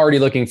I'm already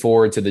looking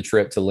forward to the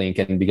trip to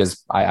Lincoln,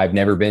 because I've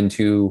never been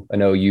to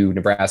an OU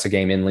Nebraska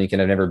game in Lincoln.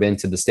 I've never been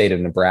to the state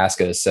of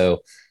Nebraska.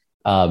 So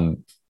I've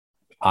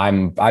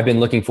been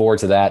looking forward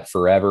to that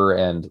forever.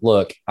 And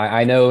look,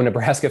 I know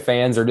Nebraska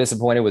fans are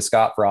disappointed with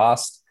Scott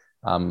Frost.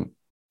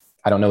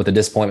 I don't know what the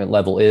disappointment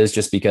level is,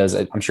 just because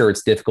I'm sure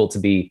it's difficult to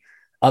be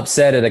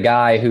upset at a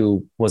guy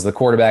who was the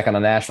quarterback on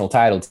a national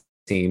title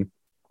team.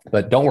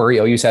 But don't worry,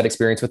 OU's had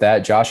experience with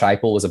that. Josh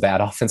Heupel was a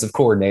bad offensive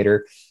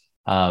coordinator,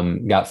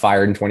 got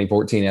fired in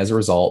 2014 as a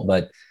result.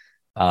 But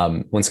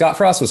when Scott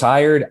Frost was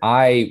hired,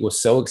 I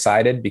was so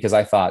excited, because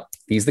I thought,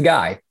 he's the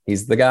guy.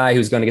 He's the guy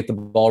who's going to get the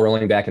ball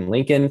rolling back in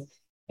Lincoln.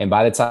 And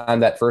by the time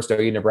that first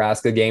OU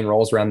Nebraska game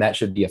rolls around, that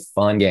should be a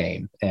fun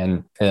game.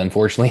 And it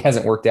unfortunately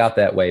hasn't worked out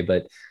that way.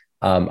 But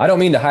I don't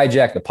mean to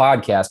hijack the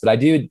podcast, but I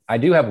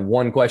do have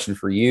one question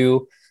for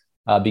you.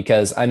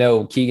 Because I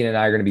know Keegan and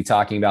I are going to be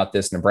talking about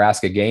this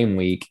Nebraska game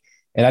week,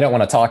 and I don't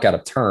want to talk out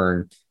of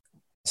turn.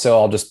 So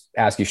I'll just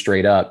ask you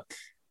straight up.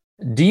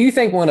 Do you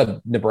think one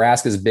of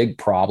Nebraska's big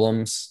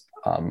problems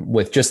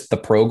with just the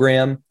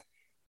program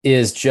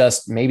is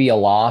just maybe a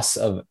loss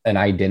of an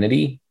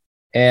identity?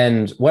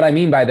 And what I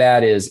mean by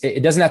that is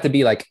it doesn't have to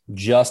be like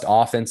just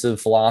offensive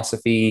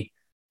philosophy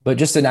but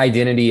just an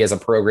identity as a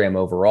program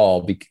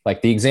overall.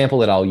 Like the example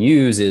that I'll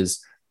use is,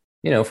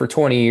 for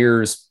 20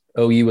 years,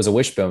 OU was a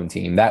wishbone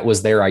team. That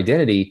was their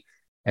identity.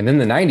 And then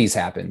the 90s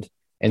happened.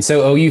 And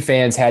so OU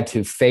fans had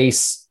to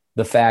face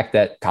the fact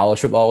that college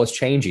football was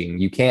changing.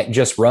 You can't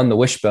just run the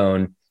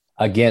wishbone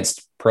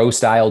against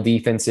pro-style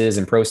defenses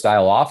and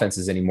pro-style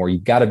offenses anymore.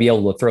 You've got to be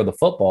able to throw the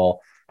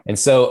football. And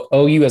so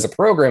OU as a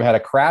program had a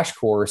crash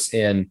course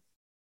in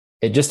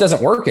it just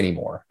doesn't work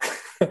anymore.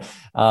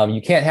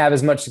 You can't have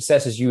as much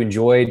success as you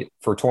enjoyed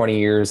for 20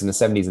 years in the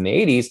 70s and the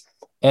 80s.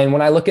 And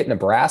when I look at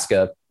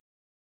Nebraska,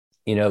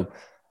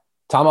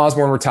 Tom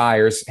Osborne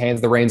retires,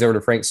 hands the reins over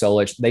to Frank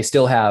Solich. They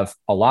still have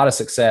a lot of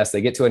success.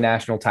 They get to a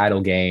national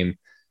title game.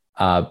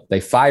 They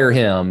fire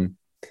him,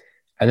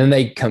 and then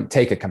they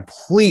take a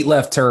complete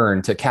left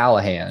turn to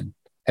Callahan.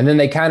 And then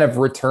they kind of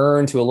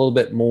return to a little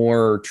bit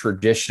more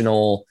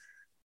traditional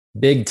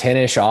Big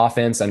Ten-ish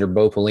offense under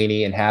Bo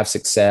Pelini and have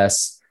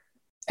success.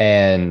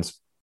 And,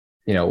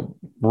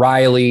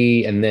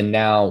 Riley, and then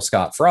now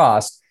Scott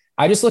Frost.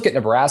 I just look at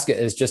Nebraska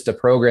as just a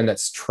program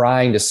that's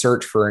trying to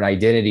search for an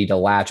identity to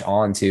latch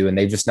onto, and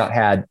they've just not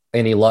had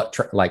any luck,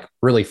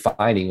 really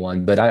finding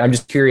one. But I'm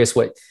just curious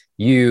what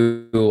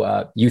you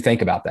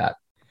think about that.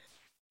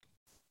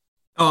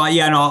 Oh,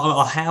 yeah, and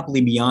I'll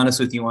happily be honest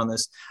with you on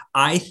this.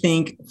 I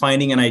think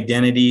finding an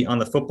identity on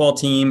the football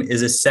team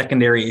is a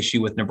secondary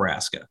issue with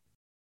Nebraska.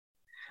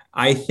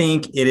 I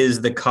think it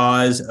is the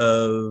cause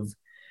of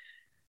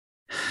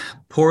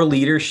poor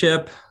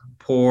leadership,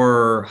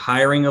 poor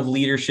hiring of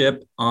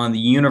leadership on the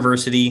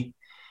university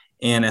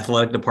and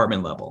athletic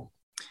department level.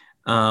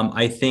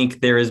 I think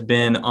there has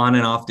been on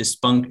and off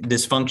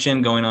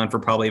dysfunction going on for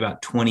probably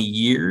about 20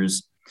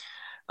 years.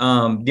 The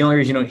only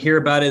reason you don't hear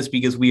about it is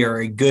because we are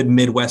a good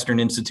Midwestern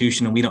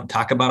institution and we don't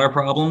talk about our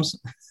problems,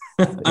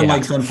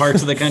 unlike some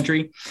parts of the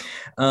country.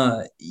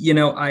 I'm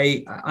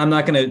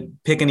not going to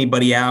pick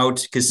anybody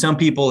out because some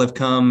people have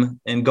come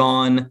and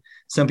gone.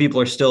 Some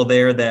people are still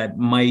there that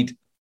might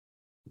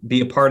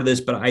be a part of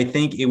this, but I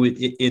think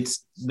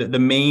it's the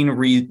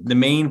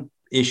main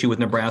issue with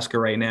Nebraska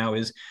right now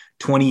is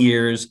 20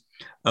 years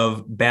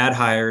of bad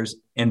hires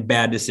and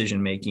bad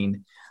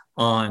decision-making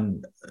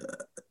on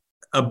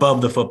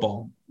above the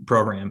football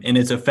program, and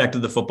it's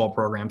affected the football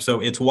program. So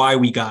it's why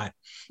we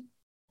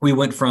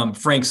went from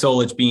Frank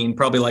Solich being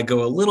probably let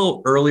go a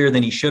little earlier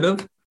than he should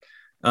have.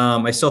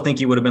 I still think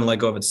he would have been let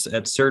go at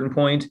a certain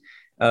point.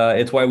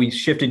 It's why we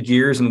shifted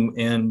gears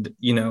and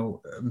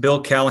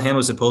Bill Callahan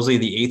was supposedly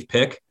the 8th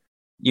pick.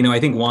 I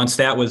think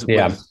Wannstedt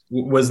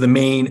was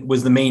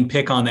the main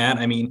pick on that.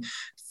 I mean,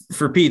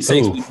 for Pete's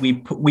sakes,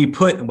 we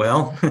put,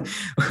 well,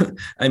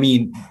 I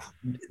mean,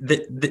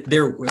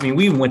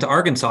 we even went to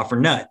Arkansas for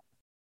Nutt.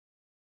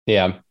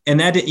 Yeah. And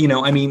that,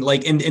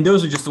 and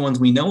those are just the ones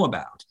we know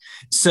about.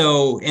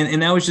 So,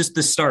 and that was just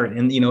the start.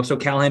 And, so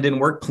Callahan didn't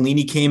work.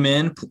 Pelini came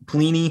in.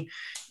 Pelini,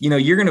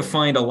 you're going to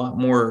find a lot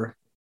more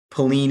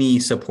Pelini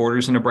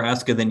supporters in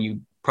Nebraska than you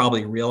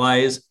probably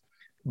realize,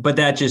 but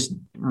that just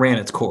ran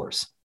its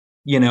course,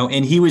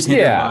 and he was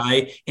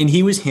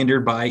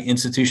hindered by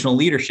institutional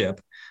leadership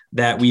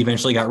that we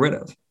eventually got rid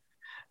of.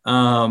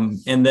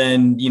 And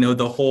then,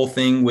 the whole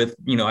thing with,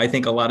 I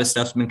think a lot of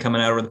stuff's been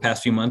coming out over the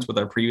past few months with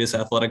our previous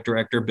athletic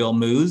director, Bill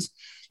Moos.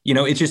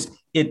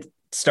 It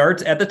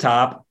starts at the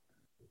top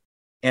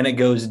and it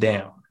goes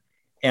down.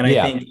 And I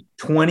think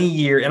 20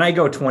 years, and I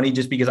go 20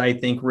 just because I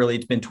think really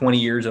it's been 20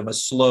 years of a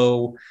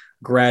slow,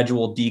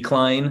 gradual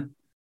decline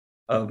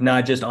of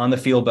not just on the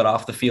field, but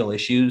off the field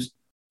issues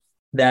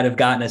that have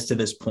gotten us to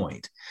this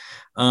point.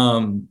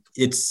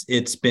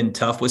 It's been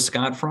tough with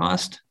Scott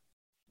Frost,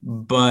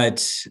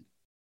 but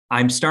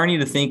I'm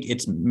starting to think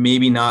it's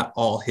maybe not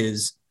all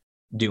his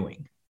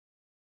doing.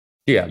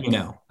 Yeah.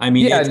 I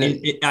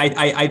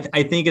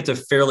think it's a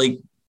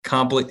fairly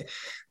complex.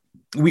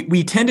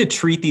 We tend to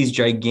treat these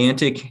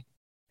gigantic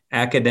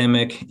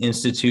academic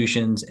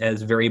institutions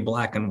as very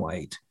black and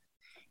white,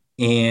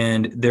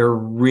 and they're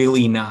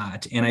really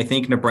not. And I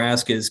think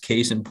Nebraska's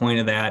case in point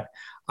of that,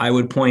 I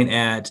would point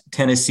at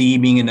Tennessee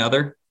being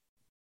another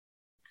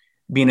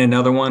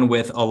one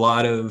with a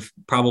lot of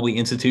probably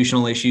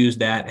institutional issues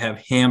that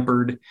have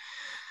hampered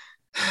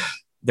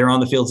their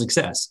on the field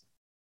success,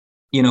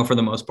 for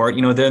the most part.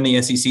 They're in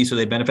the SEC, so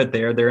they benefit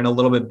there. They're in a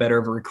little bit better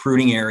of a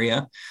recruiting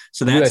area.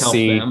 So that's helped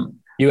them.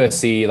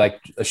 USC,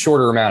 like a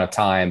shorter amount of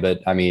time,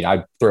 but I mean,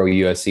 I throw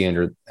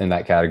USC in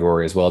that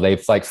category as well.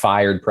 They've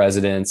fired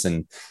presidents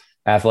and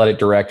athletic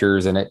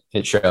directors, and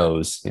it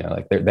shows,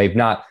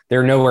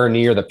 they're nowhere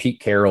near the Pete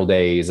Carroll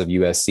days of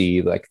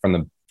USC, from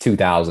the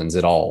 2000s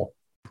at all.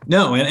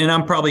 No. And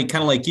I'm probably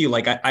kind of like you,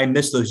 I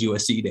miss those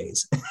USC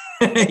days,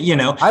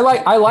 I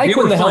like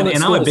when the helmet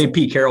and I'm a big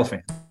Pete Carroll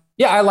fan.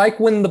 Yeah. I like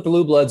when the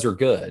Blue Bloods are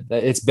good.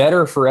 It's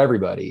better for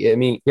everybody. I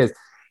mean, because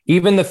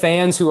even the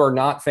fans who are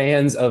not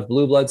fans of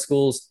blue blood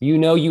schools, you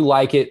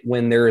like it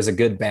when there is a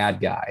good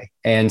bad guy.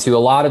 And to a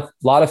lot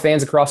of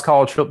fans across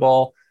college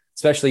football,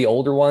 especially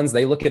older ones,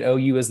 they look at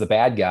OU as the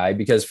bad guy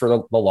because for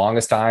the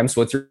longest time,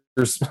 Switzer's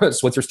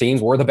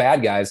teams were the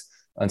bad guys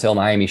until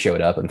Miami showed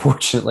up,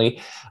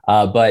 unfortunately.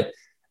 But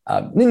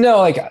No,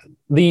 like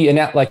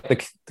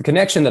the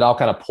connection that I'll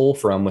kind of pull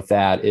from with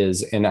that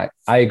is, and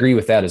I agree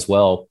with that as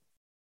well,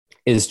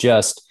 is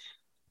just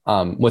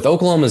with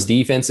Oklahoma's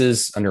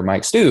defenses under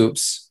Mike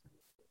Stoops,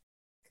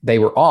 they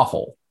were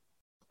awful.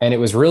 And it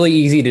was really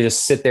easy to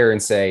just sit there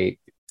and say,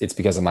 it's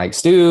because of Mike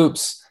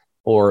Stoops,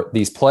 or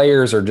these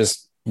players are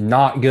just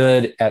not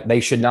good they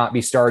should not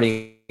be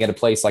starting at a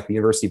place like the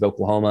University of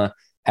Oklahoma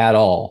at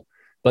all.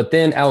 But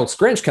then Alex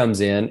Grinch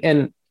comes in,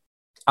 and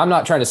I'm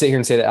not trying to sit here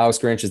and say that Alex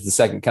Grinch is the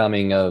second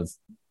coming of,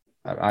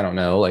 I don't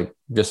know, like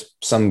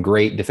just some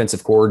great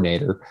defensive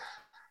coordinator.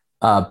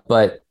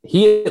 But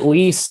he at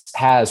least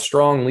has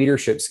strong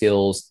leadership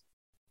skills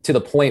to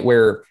the point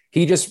where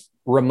he just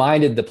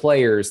reminded the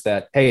players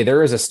that, hey,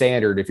 there is a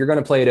standard. If you're going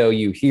to play at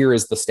OU, here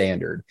is the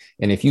standard.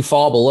 And if you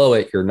fall below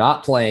it, you're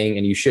not playing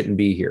and you shouldn't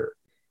be here.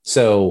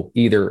 So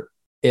either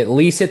at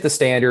least hit the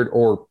standard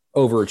or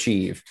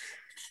overachieve.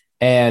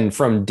 And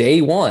from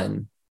day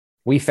one,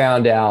 we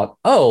found out,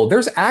 oh,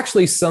 there's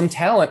actually some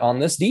talent on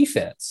this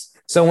defense.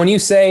 So when you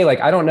say, like,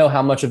 I don't know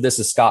how much of this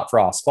is Scott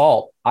Frost's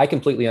fault, I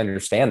completely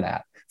understand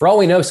that. For all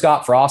we know,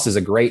 Scott Frost is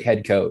a great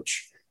head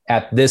coach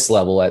at this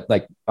level, at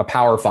like a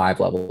Power 5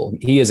 level.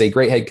 He is a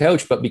great head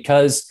coach, but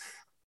because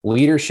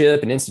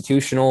leadership and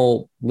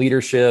institutional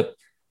leadership,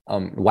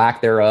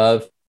 lack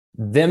thereof,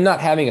 them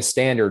not having a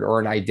standard or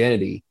an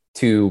identity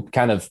to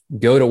kind of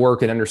go to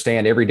work and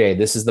understand every day,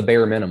 this is the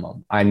bare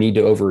minimum, I need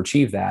to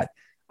overachieve that.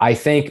 I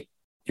think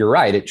you're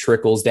right. It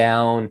trickles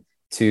down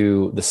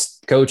to the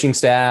coaching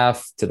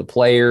staff, to the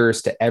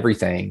players, to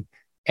everything.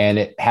 And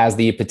it has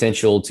the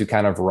potential to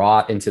kind of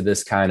rot into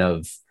this kind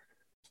of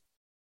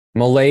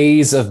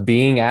malaise of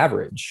being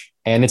average.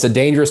 And it's a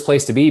dangerous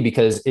place to be,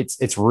 because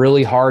it's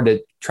really hard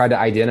to try to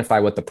identify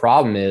what the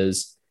problem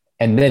is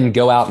and then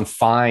go out and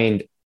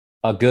find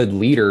a good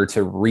leader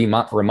to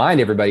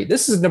remind everybody,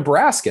 this is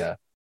Nebraska,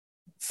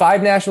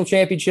 5 national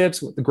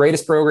championships with the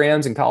greatest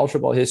programs in college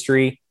football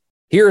history.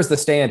 Here is the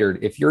standard.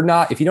 If you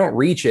don't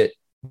reach it,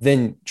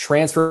 then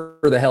transfer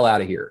the hell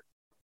out of here.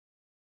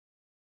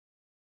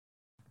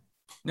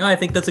 No, I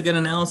think that's a good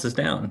analysis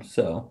down.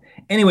 So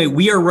anyway,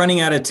 we are running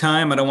out of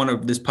time. I don't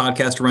want this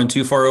podcast to run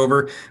too far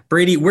over.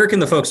 Brady, where can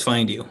the folks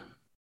find you?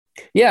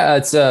 Yeah,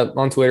 it's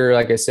on Twitter,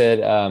 like I said,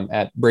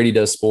 at Brady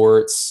Does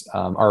Sports.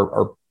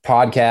 Our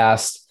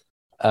podcast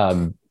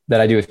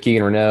that I do with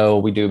Keegan Renault,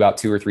 we do about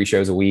 2 or 3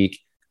 shows a week.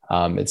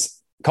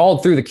 It's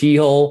called Through the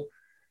Keyhole.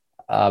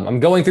 I'm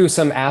going through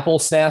some Apple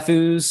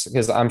snafus,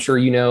 because I'm sure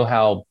you know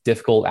how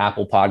difficult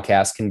Apple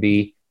podcasts can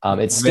be.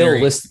 It's still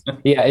listed.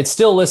 Yeah, it's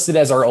still listed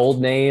as our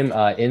old name,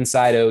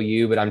 Inside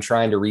OU, but I'm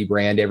trying to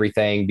rebrand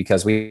everything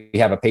because we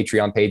have a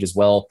Patreon page as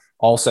well,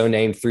 also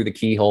named Through the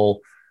Keyhole.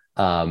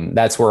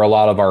 That's where a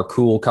lot of our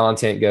cool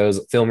content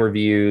goes, film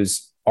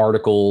reviews,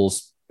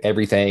 articles,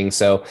 everything.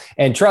 So,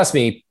 and trust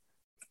me,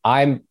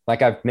 I'm,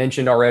 like I've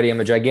mentioned already, I'm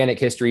a gigantic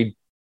history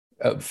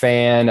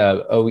fan,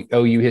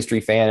 OU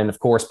history fan, and of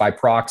course, by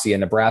proxy, a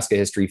Nebraska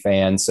history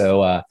fan.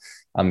 So,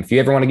 if you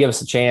ever want to give us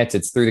a chance,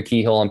 it's Through the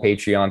Keyhole on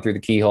Patreon, Through the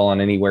Keyhole on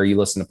anywhere you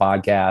listen to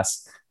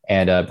podcasts,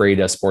 and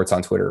Brady Does Sports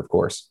on Twitter, of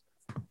course.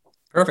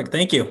 Perfect.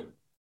 Thank you.